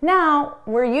 Now,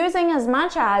 we're using as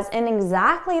much as in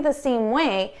exactly the same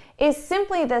way. Is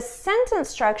simply the sentence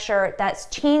structure that's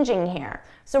changing here.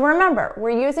 So remember, we're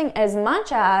using as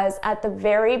much as at the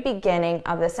very beginning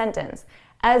of the sentence.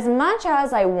 As much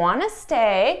as I want to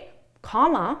stay,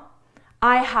 comma,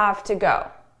 I have to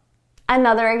go.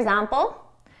 Another example,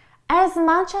 as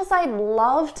much as I'd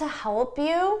love to help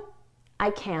you,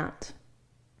 I can't.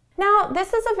 Now,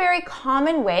 this is a very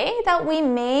common way that we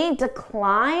may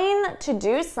decline to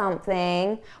do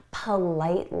something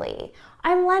politely.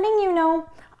 I'm letting you know,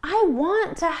 I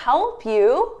want to help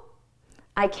you,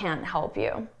 I can't help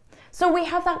you. So we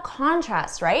have that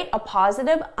contrast, right? A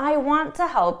positive, I want to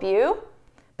help you,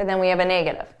 but then we have a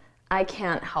negative, I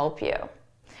can't help you.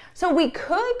 So we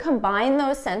could combine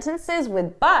those sentences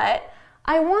with but,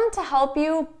 I want to help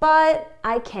you, but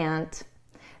I can't.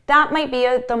 That might be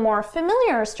the more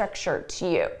familiar structure to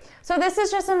you. So this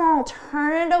is just an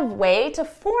alternative way to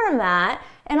form that,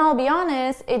 and I'll be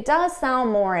honest, it does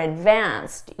sound more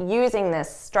advanced using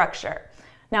this structure.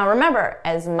 Now remember,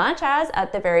 as much as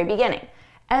at the very beginning.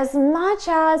 As much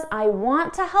as I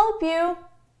want to help you,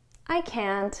 I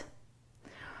can't.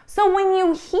 So when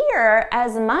you hear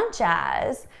as much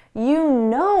as, you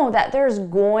know that there's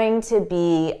going to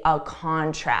be a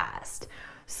contrast.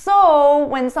 So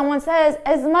when someone says,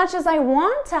 as much as I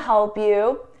want to help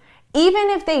you, even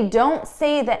if they don't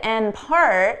say the end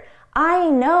part, I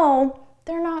know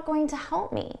they're not going to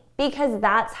help me, because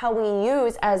that's how we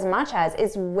use as much as,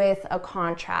 is with a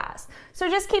contrast. So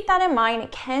just keep that in mind.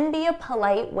 It can be a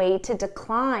polite way to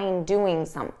decline doing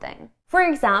something. For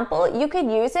example, you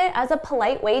could use it as a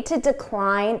polite way to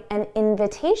decline an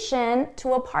invitation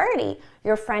to a party.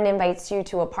 Your friend invites you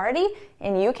to a party,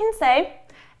 and you can say,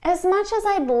 as much as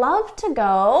I'd love to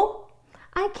go,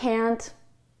 I can't.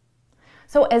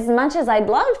 So as much as I'd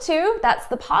love to, that's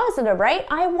the positive, right?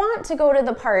 I want to go to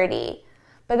the party.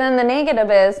 But then the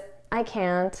negative is, I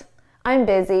can't. I'm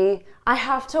busy. I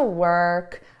have to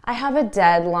work. I have a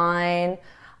deadline.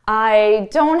 I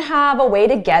don't have a way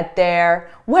to get there.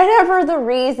 Whatever the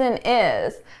reason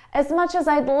is, as much as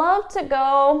I'd love to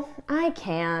go, I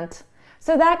can't.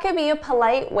 So that could be a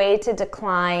polite way to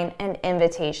decline an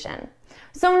invitation.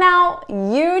 So now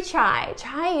you try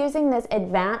using this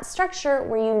advanced structure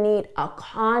where you need a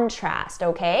contrast,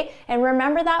 okay? And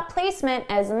remember that placement,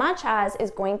 as much as, is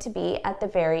going to be at the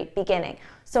very beginning.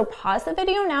 So pause the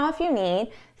video now if you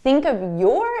need, think of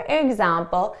your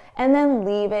example, and then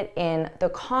leave it in the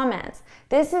comments.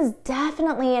 This is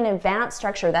definitely an advanced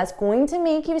structure that's going to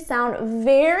make you sound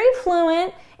very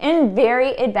fluent and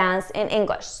very advanced in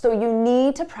English. So you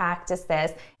need to practice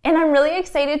this. And I'm really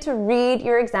excited to read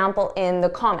your example in the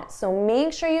comments. So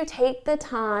make sure you take the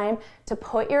time to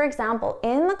put your example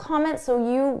in the comments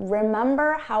so you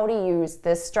remember how to use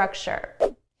this structure.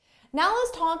 Now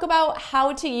let's talk about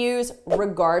how to use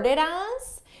regarded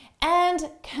as and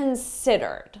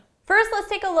considered. First, let's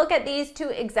take a look at these two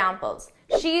examples.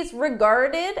 She's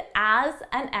regarded as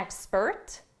an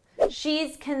expert.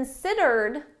 She's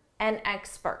considered an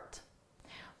expert.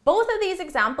 Both of these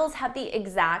examples have the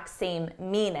exact same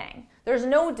meaning. There's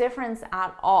no difference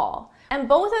at all. And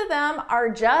both of them are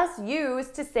just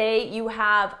used to say you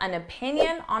have an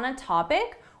opinion on a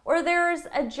topic, or there's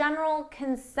a general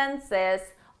consensus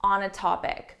on a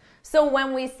topic. So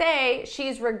when we say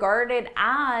she's regarded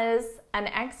as an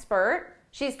expert,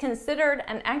 she's considered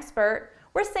an expert,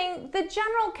 we're saying the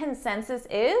general consensus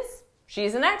is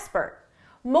she's an expert.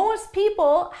 Most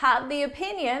people have the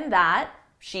opinion that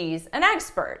she's an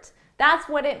expert. That's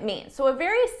what it means. So a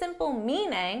very simple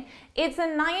meaning, it's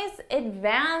a nice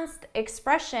advanced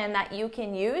expression that you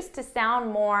can use to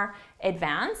sound more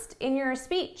advanced in your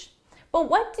speech. But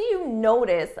what do you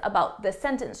notice about the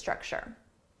sentence structure?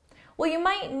 Well, you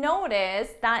might notice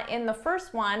that in the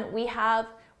first one, we have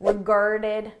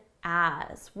regarded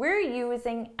as. We're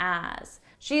using as.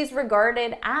 She's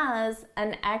regarded as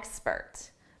an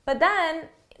expert. But then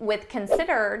with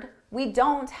considered, we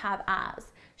don't have as.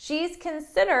 She's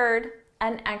considered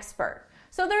an expert.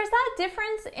 So there's that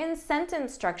difference in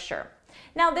sentence structure.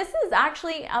 Now, this is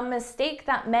actually a mistake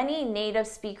that many native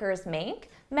speakers make.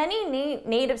 Many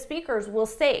native speakers will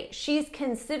say, she's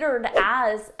considered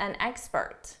as an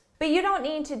expert. But you don't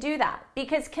need to do that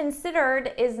because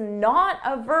considered is not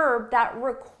a verb that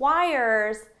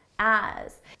requires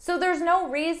as. So there's no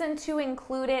reason to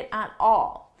include it at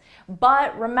all.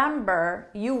 But remember,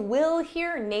 you will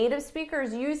hear native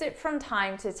speakers use it from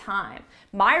time to time.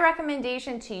 My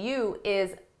recommendation to you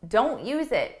is don't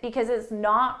use it because it's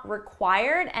not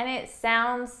required and it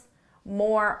sounds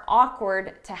more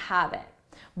awkward to have it.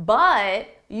 But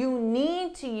you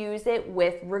need to use it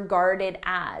with regarded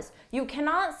as. You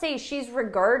cannot say she's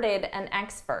regarded an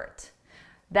expert.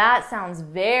 That sounds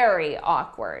very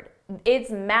awkward. It's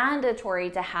mandatory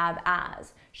to have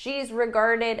as. She's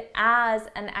regarded as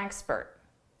an expert.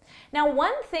 Now,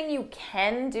 one thing you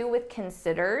can do with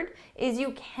considered is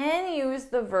you can use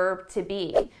the verb to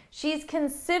be. She's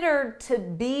considered to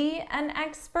be an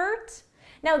expert.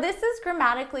 Now, this is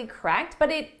grammatically correct,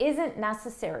 but it isn't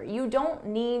necessary. You don't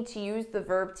need to use the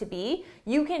verb to be.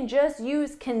 You can just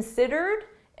use considered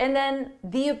and then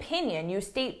the opinion. You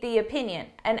state the opinion,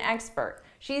 an expert.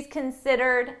 She's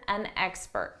considered an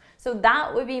expert. So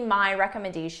that would be my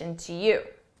recommendation to you.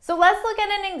 So let's look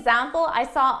at an example I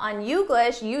saw on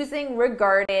Youglish using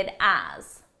regarded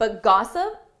as. But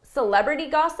gossip, celebrity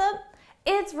gossip,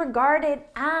 it's regarded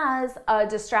as a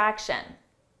distraction.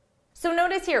 So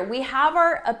notice here, we have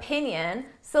our opinion,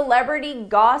 celebrity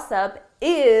gossip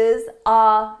is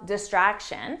a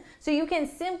distraction. So you can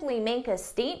simply make a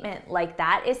statement like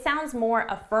that. It sounds more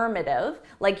affirmative,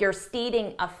 like you're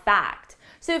stating a fact.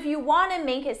 So if you want to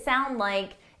make it sound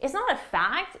like it's not a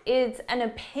fact, it's an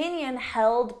opinion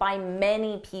held by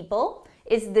many people,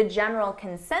 it's the general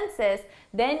consensus,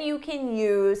 then you can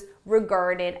use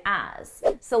regarded as.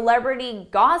 Celebrity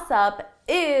gossip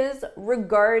is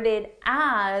regarded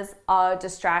as a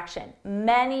distraction.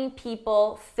 Many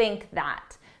people think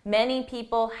that. Many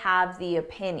people have the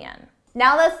opinion.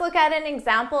 Now let's look at an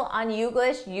example on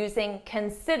Youglish using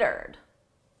considered.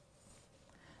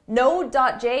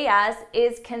 Node.js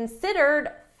is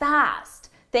considered fast,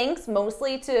 thanks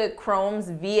mostly to Chrome's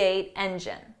V8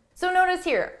 engine. So notice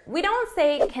here, we don't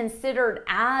say considered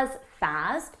as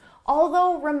fast,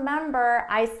 although remember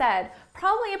I said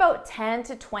probably about 10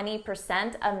 to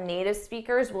 20% of native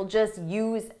speakers will just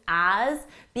use as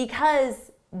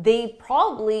because they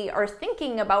probably are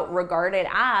thinking about regarded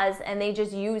as and they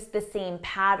just use the same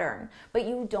pattern, but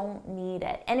you don't need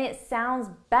it. And it sounds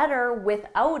better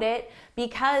without it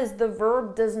because the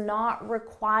verb does not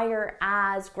require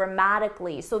as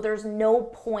grammatically, so there's no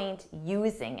point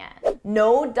using it.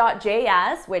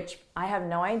 Node.js, which I have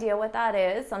no idea what that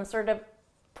is, some sort of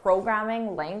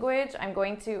programming language, I'm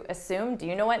going to assume. Do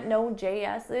you know what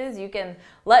Node.js is? You can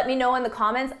let me know in the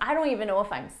comments. I don't even know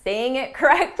if I'm saying it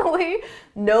correctly.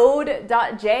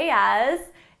 Node.js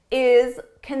is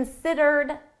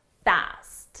considered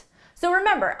fast. So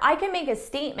remember, I can make a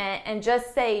statement and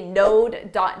just say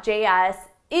Node.js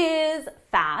is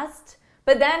fast,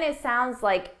 but then it sounds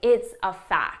like it's a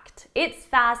fact. It's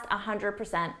fast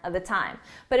 100% of the time.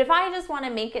 But if I just want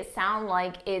to make it sound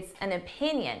like it's an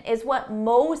opinion, it's what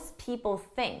most people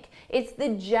think, it's the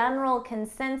general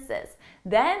consensus,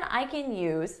 then I can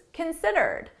use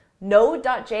considered.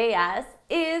 Node.js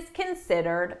is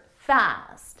considered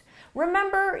fast.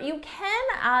 Remember, you can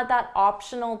add that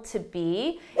optional to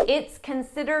be. It's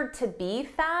considered to be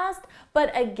fast,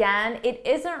 but again, it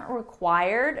isn't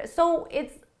required. So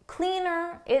it's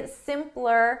cleaner, it's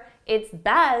simpler, it's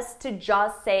best to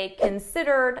just say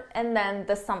considered and then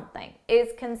the something is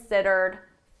considered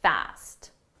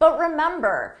fast. But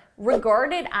remember,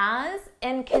 regarded as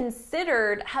and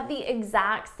considered have the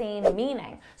exact same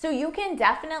meaning. So you can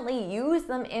definitely use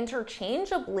them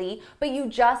interchangeably, but you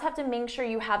just have to make sure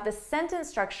you have the sentence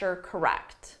structure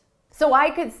correct. So I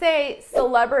could say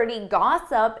celebrity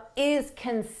gossip is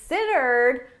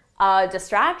considered a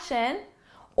distraction,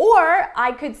 or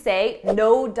I could say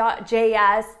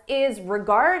Node.js is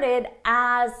regarded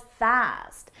as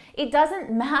fast. It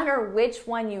doesn't matter which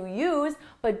one you use,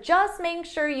 but just make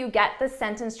sure you get the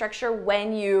sentence structure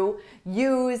when you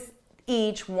use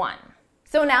each one.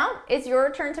 So now it's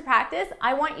your turn to practice.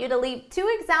 I want you to leave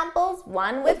 2 examples,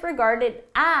 one with regarded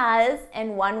as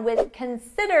and one with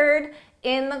considered,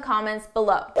 in the comments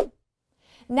below.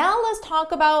 Now let's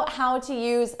talk about how to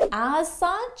use as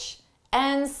such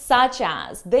and such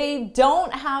as. They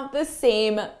don't have the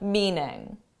same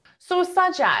meaning. So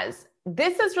such as,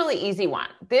 this is really easy one.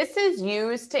 This is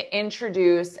used to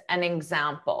introduce an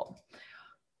example.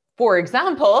 For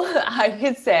example, I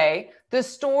could say, the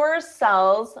store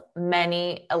sells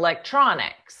many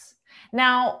electronics.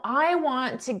 Now, I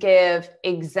want to give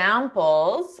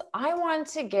examples. I want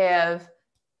to give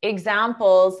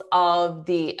examples of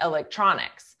the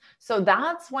electronics. So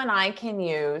that's when I can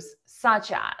use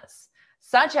such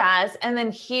as, and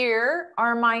then here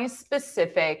are my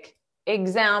specific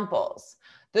examples.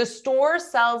 The store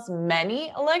sells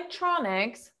many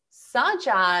electronics, such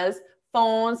as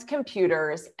phones,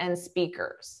 computers, and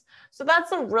speakers. So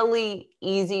that's a really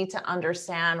easy to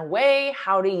understand way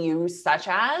how to use such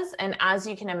as. And as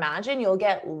you can imagine, you'll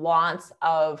get lots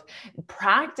of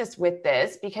practice with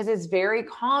this because it's very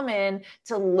common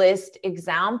to list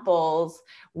examples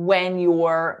when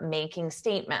you're making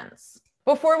statements.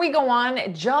 Before we go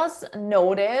on, just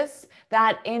notice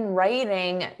that in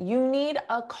writing, you need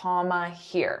a comma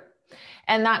here.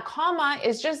 And that comma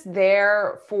is just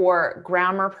there for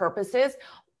grammar purposes.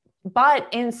 But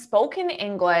in spoken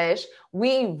English,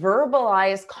 we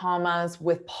verbalize commas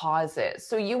with pauses.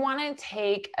 So you want to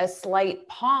take a slight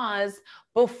pause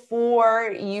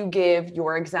before you give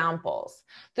your examples.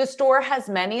 The store has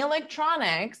many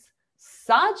electronics,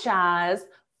 such as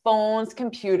phones,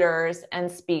 computers,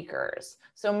 and speakers.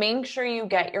 So make sure you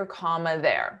get your comma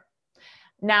there.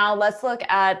 Now let's look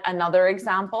at another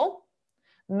example.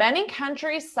 Many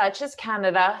countries, such as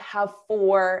Canada, have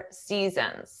 4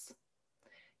 seasons.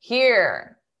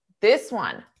 Here, this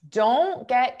one, don't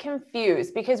get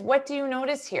confused because what do you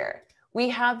notice here? We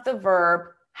have the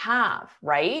verb have,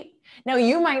 right? Now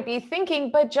you might be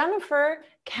thinking, but Jennifer,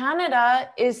 Canada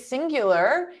is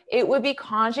singular. It would be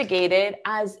conjugated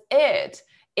as it.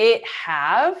 It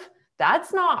have.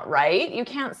 That's not right. You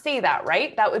can't say that,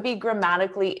 right? That would be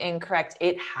grammatically incorrect.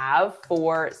 It have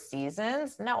 4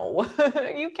 seasons. No,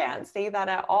 you can't say that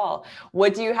at all.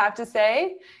 What do you have to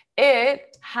say?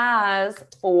 It has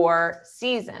 4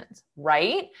 seasons,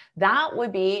 right? That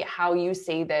would be how you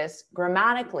say this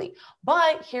grammatically.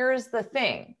 But here's the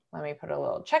thing. Let me put a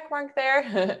little check mark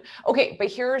there. Okay,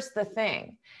 but here's the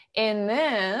thing. In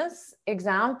this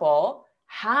example,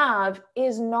 have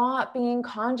is not being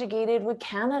conjugated with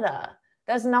Canada.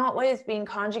 That's not what it's being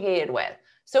conjugated with.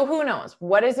 So who knows?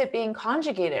 What is it being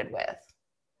conjugated with?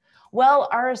 Well,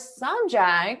 our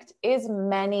subject is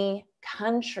many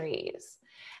countries.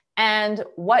 And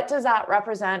what does that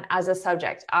represent as a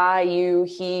subject? I, you,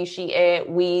 he, she, it,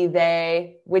 we,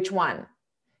 they. Which one?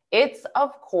 It's,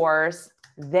 of course,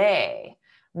 they.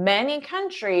 Many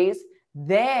countries,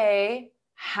 they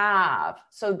have.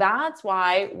 So that's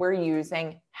why we're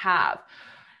using have.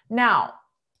 Now,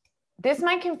 this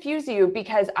might confuse you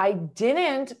because I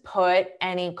didn't put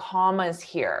any commas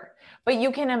here, but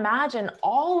you can imagine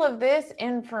all of this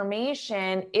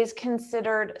information is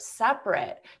considered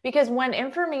separate because when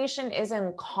information is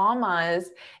in commas,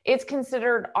 it's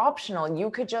considered optional. You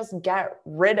could just get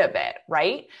rid of it,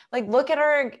 right? Like look at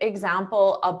our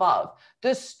example above.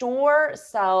 The store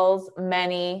sells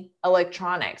many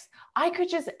electronics. I could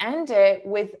just end it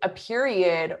with a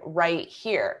period right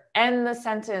here, end the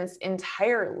sentence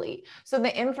entirely. So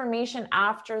the information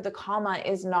after the comma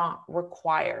is not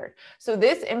required. So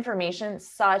this information,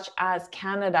 such as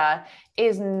Canada,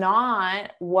 is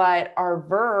not what our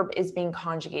verb is being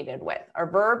conjugated with. Our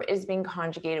verb is being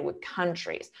conjugated with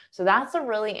countries. So that's a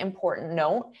really important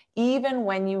note. Even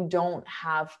when you don't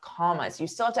have commas, you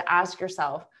still have to ask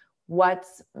yourself,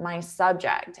 what's my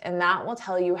subject? And that will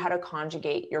tell you how to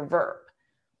conjugate your verb.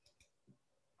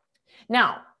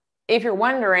 Now, if you're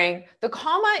wondering, the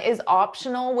comma is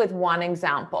optional with one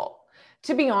example.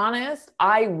 To be honest,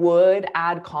 I would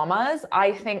add commas.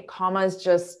 I think commas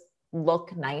just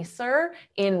look nicer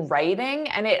in writing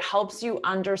and it helps you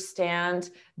understand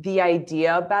the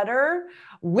idea better.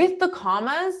 With the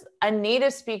commas, a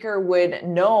native speaker would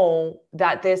know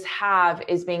that this have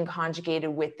is being conjugated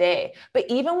with they. But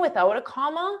even without a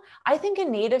comma, I think a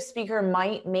native speaker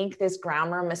might make this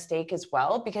grammar mistake as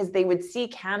well because they would see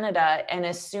Canada and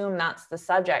assume that's the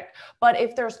subject. But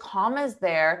if there's commas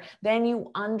there, then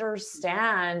you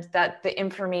understand that the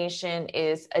information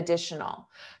is additional.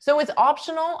 So it's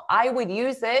optional. I would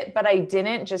use it, but I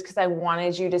didn't just because I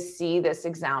wanted you to see this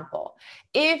example.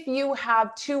 If you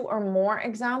have 2 or more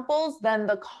examples, then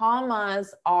the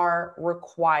commas are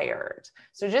required.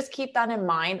 So just keep that in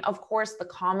mind. Of course, the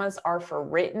commas are for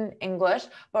written English,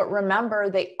 but remember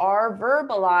they are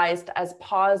verbalized as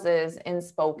pauses in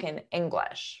spoken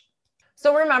English.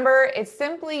 So remember, it's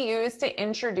simply used to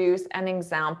introduce an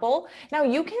example. Now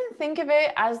you can think of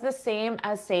it as the same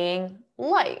as saying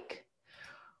like.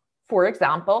 For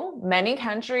example, many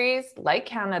countries like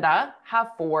Canada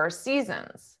have 4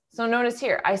 seasons. So notice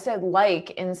here, I said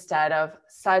like instead of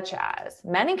such as.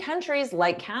 Many countries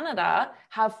like Canada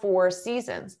have 4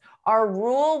 seasons. Our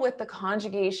rule with the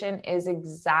conjugation is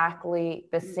exactly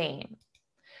the same.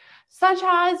 Such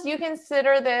as, you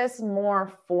consider this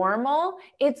more formal.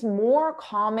 It's more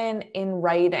common in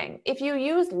writing. If you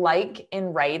use like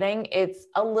in writing, it's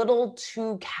a little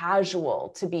too casual,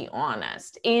 to be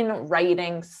honest, in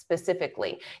writing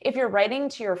specifically. If you're writing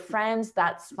to your friends,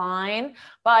 that's fine.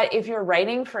 But if you're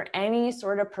writing for any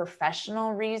sort of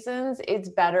professional reasons, it's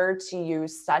better to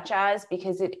use such as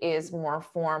because it is more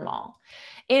formal.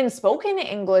 In spoken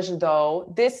English,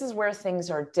 though, this is where things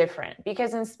are different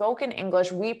because in spoken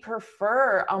English, we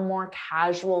prefer a more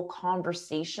casual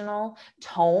conversational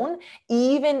tone,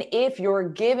 even if you're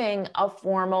giving a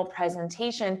formal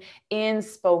presentation in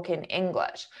spoken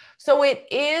English. So it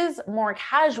is more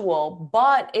casual,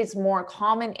 but it's more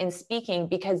common in speaking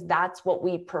because that's what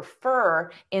we prefer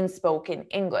in spoken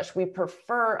English. We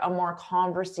prefer a more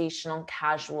conversational,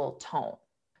 casual tone.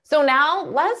 So now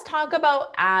let's talk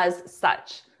about as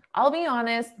such. I'll be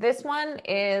honest, this one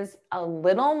is a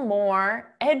little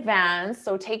more advanced,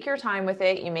 so take your time with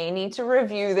it. You may need to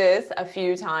review this a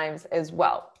few times as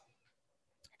well.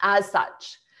 As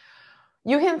such,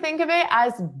 you can think of it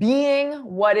as being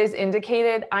what is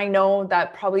indicated. I know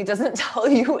that probably doesn't tell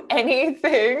you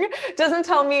anything, doesn't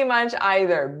tell me much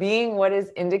either. Being what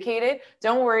is indicated,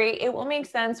 don't worry, it will make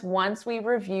sense once we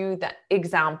review the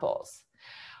examples.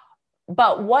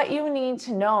 But what you need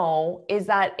to know is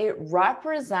that it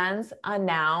represents a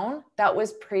noun that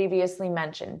was previously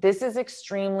mentioned. This is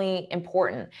extremely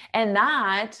important. And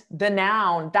that the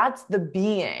noun, that's the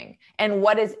being. And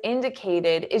what is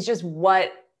indicated is just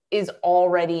what is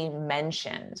already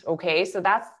mentioned. Okay, so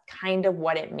that's kind of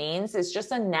what it means. It's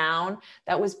just a noun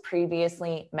that was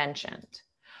previously mentioned.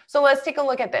 So let's take a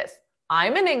look at this.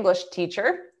 I'm an English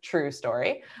teacher, true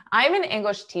story. I'm an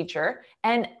English teacher,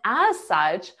 and as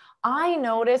such, I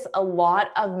notice a lot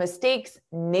of mistakes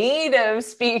native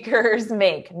speakers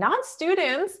make, not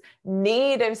students,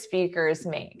 native speakers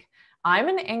make. I'm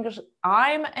an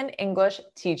English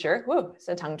teacher. Woo, it's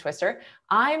a tongue twister.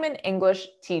 I'm an English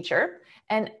teacher.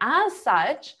 And as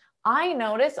such, I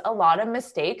notice a lot of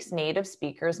mistakes native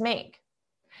speakers make.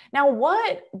 Now,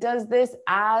 what does this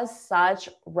as such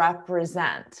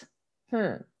represent?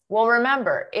 Well,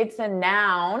 remember, it's a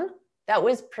noun that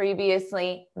was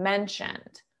previously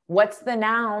mentioned. What's the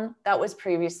noun that was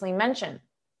previously mentioned?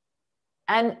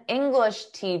 An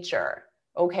English teacher,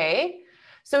 okay?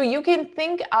 So you can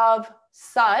think of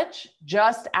such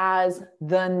just as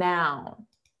the noun.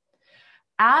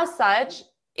 As such,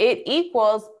 it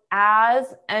equals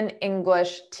as an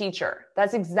English teacher.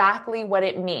 That's exactly what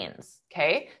it means,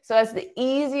 okay? So that's the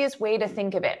easiest way to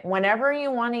think of it. Whenever you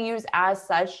want to use as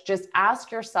such, just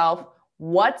ask yourself,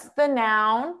 what's the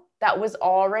noun that was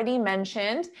already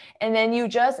mentioned? And then you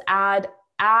just add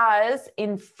as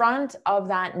in front of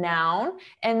that noun,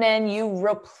 and then you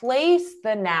replace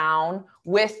the noun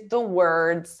with the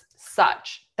words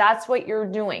such. That's what you're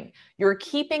doing. You're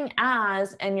keeping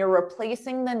as and you're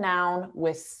replacing the noun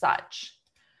with such.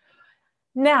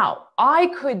 Now, I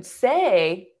could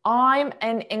say I'm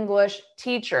an English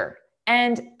teacher,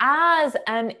 and as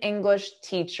an English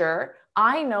teacher,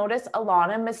 I notice a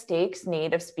lot of mistakes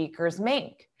native speakers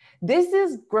make. This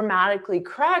is grammatically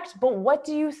correct, but what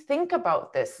do you think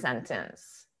about this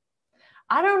sentence?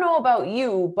 I don't know about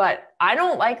you, but I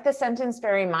don't like the sentence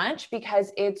very much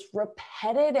because it's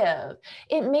repetitive.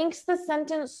 It makes the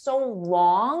sentence so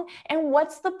long. And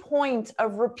what's the point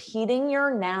of repeating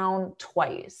your noun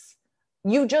twice?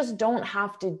 You just don't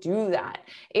have to do that.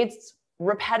 It's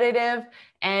repetitive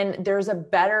and there's a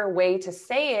better way to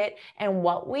say it. And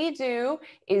what we do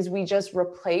is we just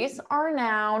replace our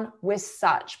noun with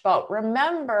such. But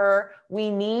remember, we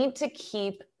need to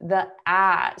keep the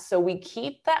as. So we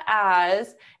keep the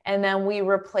as and then we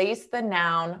replace the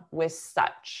noun with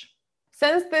such.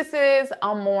 Since this is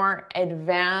a more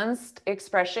advanced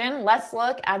expression, let's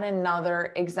look at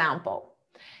another example.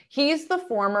 He's the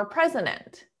former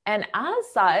president. And as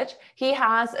such, he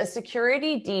has a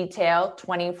security detail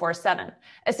 24/7.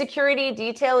 A security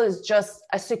detail is just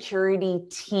a security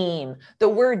team. The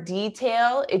word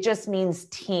detail, it just means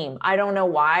team. I don't know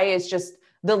why. It's just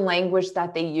the language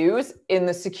that they use in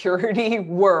the security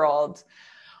world.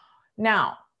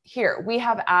 Now, here we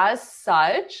have as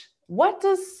such. What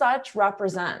does such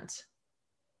represent?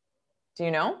 Do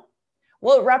you know?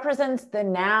 Well, it represents the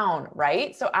noun,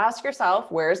 right? So ask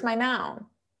yourself, where's my noun?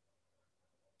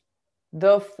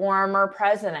 The former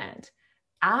president.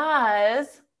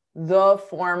 As the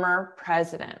former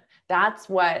president. That's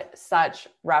what such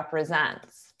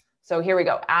represents. So here we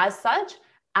go. As such,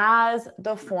 as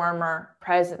the former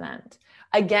president.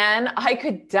 Again, I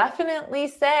could definitely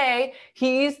say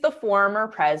he's the former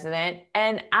president,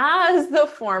 and as the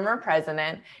former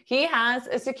president, he has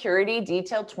a security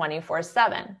detail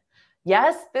 24/7.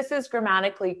 Yes, this is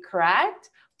grammatically correct,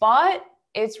 but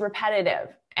it's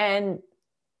repetitive, and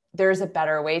there's a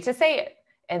better way to say it,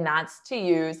 and that's to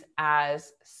use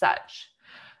as such.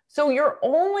 So you're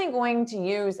only going to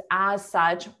use as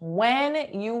such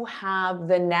when you have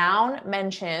the noun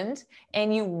mentioned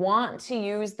and you want to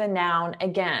use the noun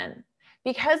again.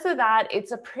 Because of that,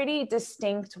 it's a pretty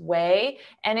distinct way,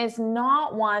 and it's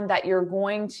not one that you're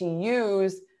going to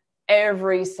use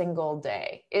every single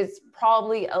day. It's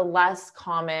probably a less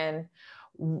common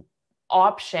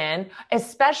option,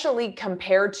 especially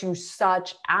compared to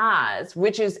such as,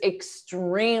 which is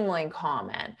extremely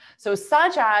common. So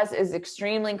such as is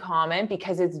extremely common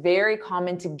because it's very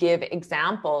common to give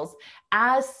examples.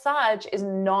 As such is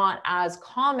not as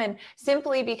common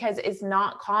simply because it's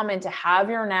not common to have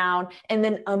your noun and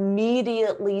then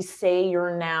immediately say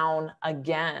your noun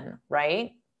again,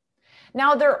 right?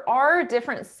 Now, there are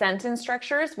different sentence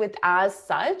structures with as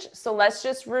such. So let's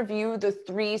just review the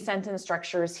 3 sentence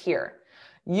structures here.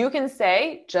 You can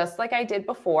say, just like I did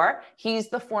before, he's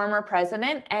the former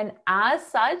president, and as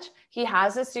such, he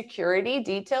has a security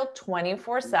detail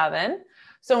 24/7.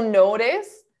 So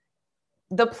notice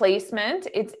the placement,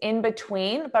 it's in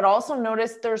between, but also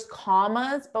notice there's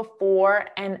commas before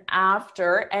and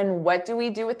after. And what do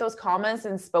we do with those commas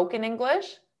in spoken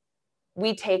English?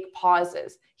 We take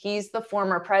pauses. He's the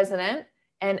former president,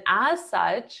 and as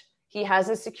such, he has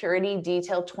a security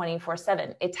detail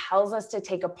 24/7. It tells us to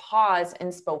take a pause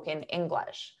in spoken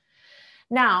English.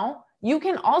 Now, you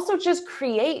can also just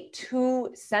create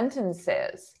 2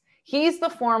 sentences. He's the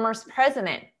former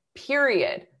president,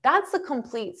 period. That's a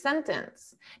complete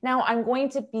sentence. Now, I'm going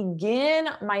to begin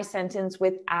my sentence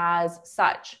with as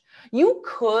such. You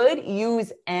could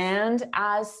use and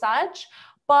as such,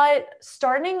 but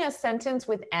starting a sentence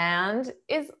with and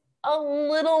is a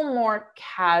little more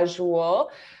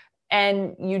casual,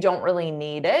 and you don't really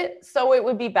need it. So it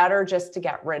would be better just to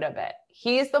get rid of it.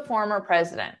 He's the former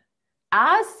president.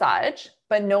 As such,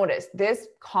 but notice this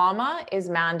comma is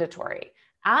mandatory.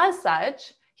 As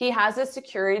such, he has a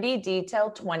security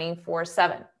detail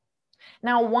 24/7.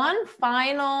 Now, one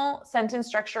final sentence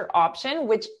structure option,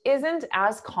 which isn't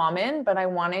as common, but I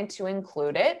wanted to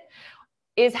include it,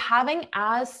 is having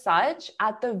as such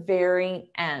at the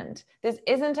very end. This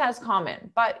isn't as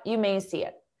common, but you may see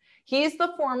it. He's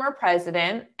the former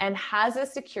president and has a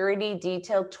security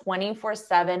detail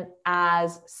 24/7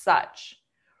 as such.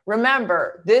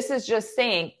 Remember, this is just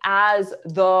saying as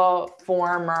the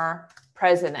former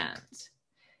president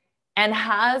and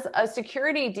has a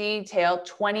security detail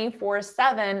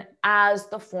 24/7 as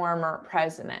the former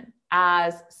president,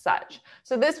 as such.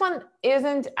 So this one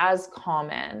isn't as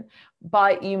common,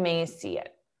 but you may see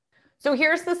it. So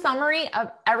here's the summary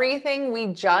of everything we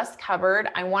just covered.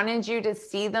 I wanted you to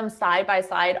see them side by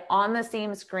side on the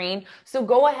same screen. So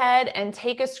go ahead and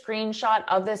take a screenshot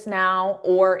of this now,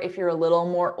 or if you're a little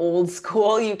more old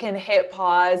school, you can hit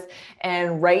pause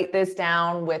and write this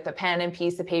down with a pen and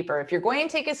piece of paper. If you're going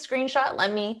to take a screenshot,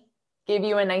 let me give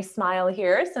you a nice smile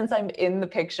here since I'm in the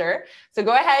picture. So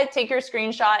go ahead, take your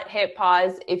screenshot, hit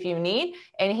pause if you need.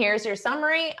 And here's your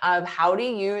summary of how to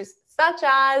use such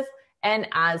as and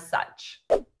as such.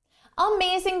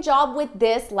 Amazing job with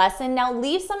this lesson. Now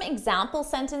leave some example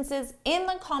sentences in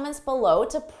the comments below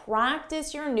to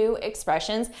practice your new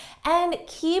expressions and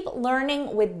keep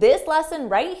learning with this lesson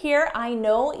right here. I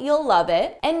know you'll love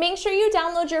it. And make sure you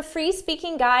download your free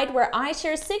speaking guide where I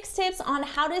share 6 tips on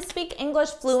how to speak English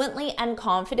fluently and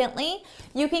confidently.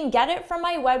 You can get it from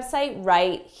my website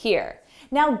right here.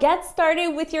 Now get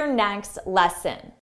started with your next lesson.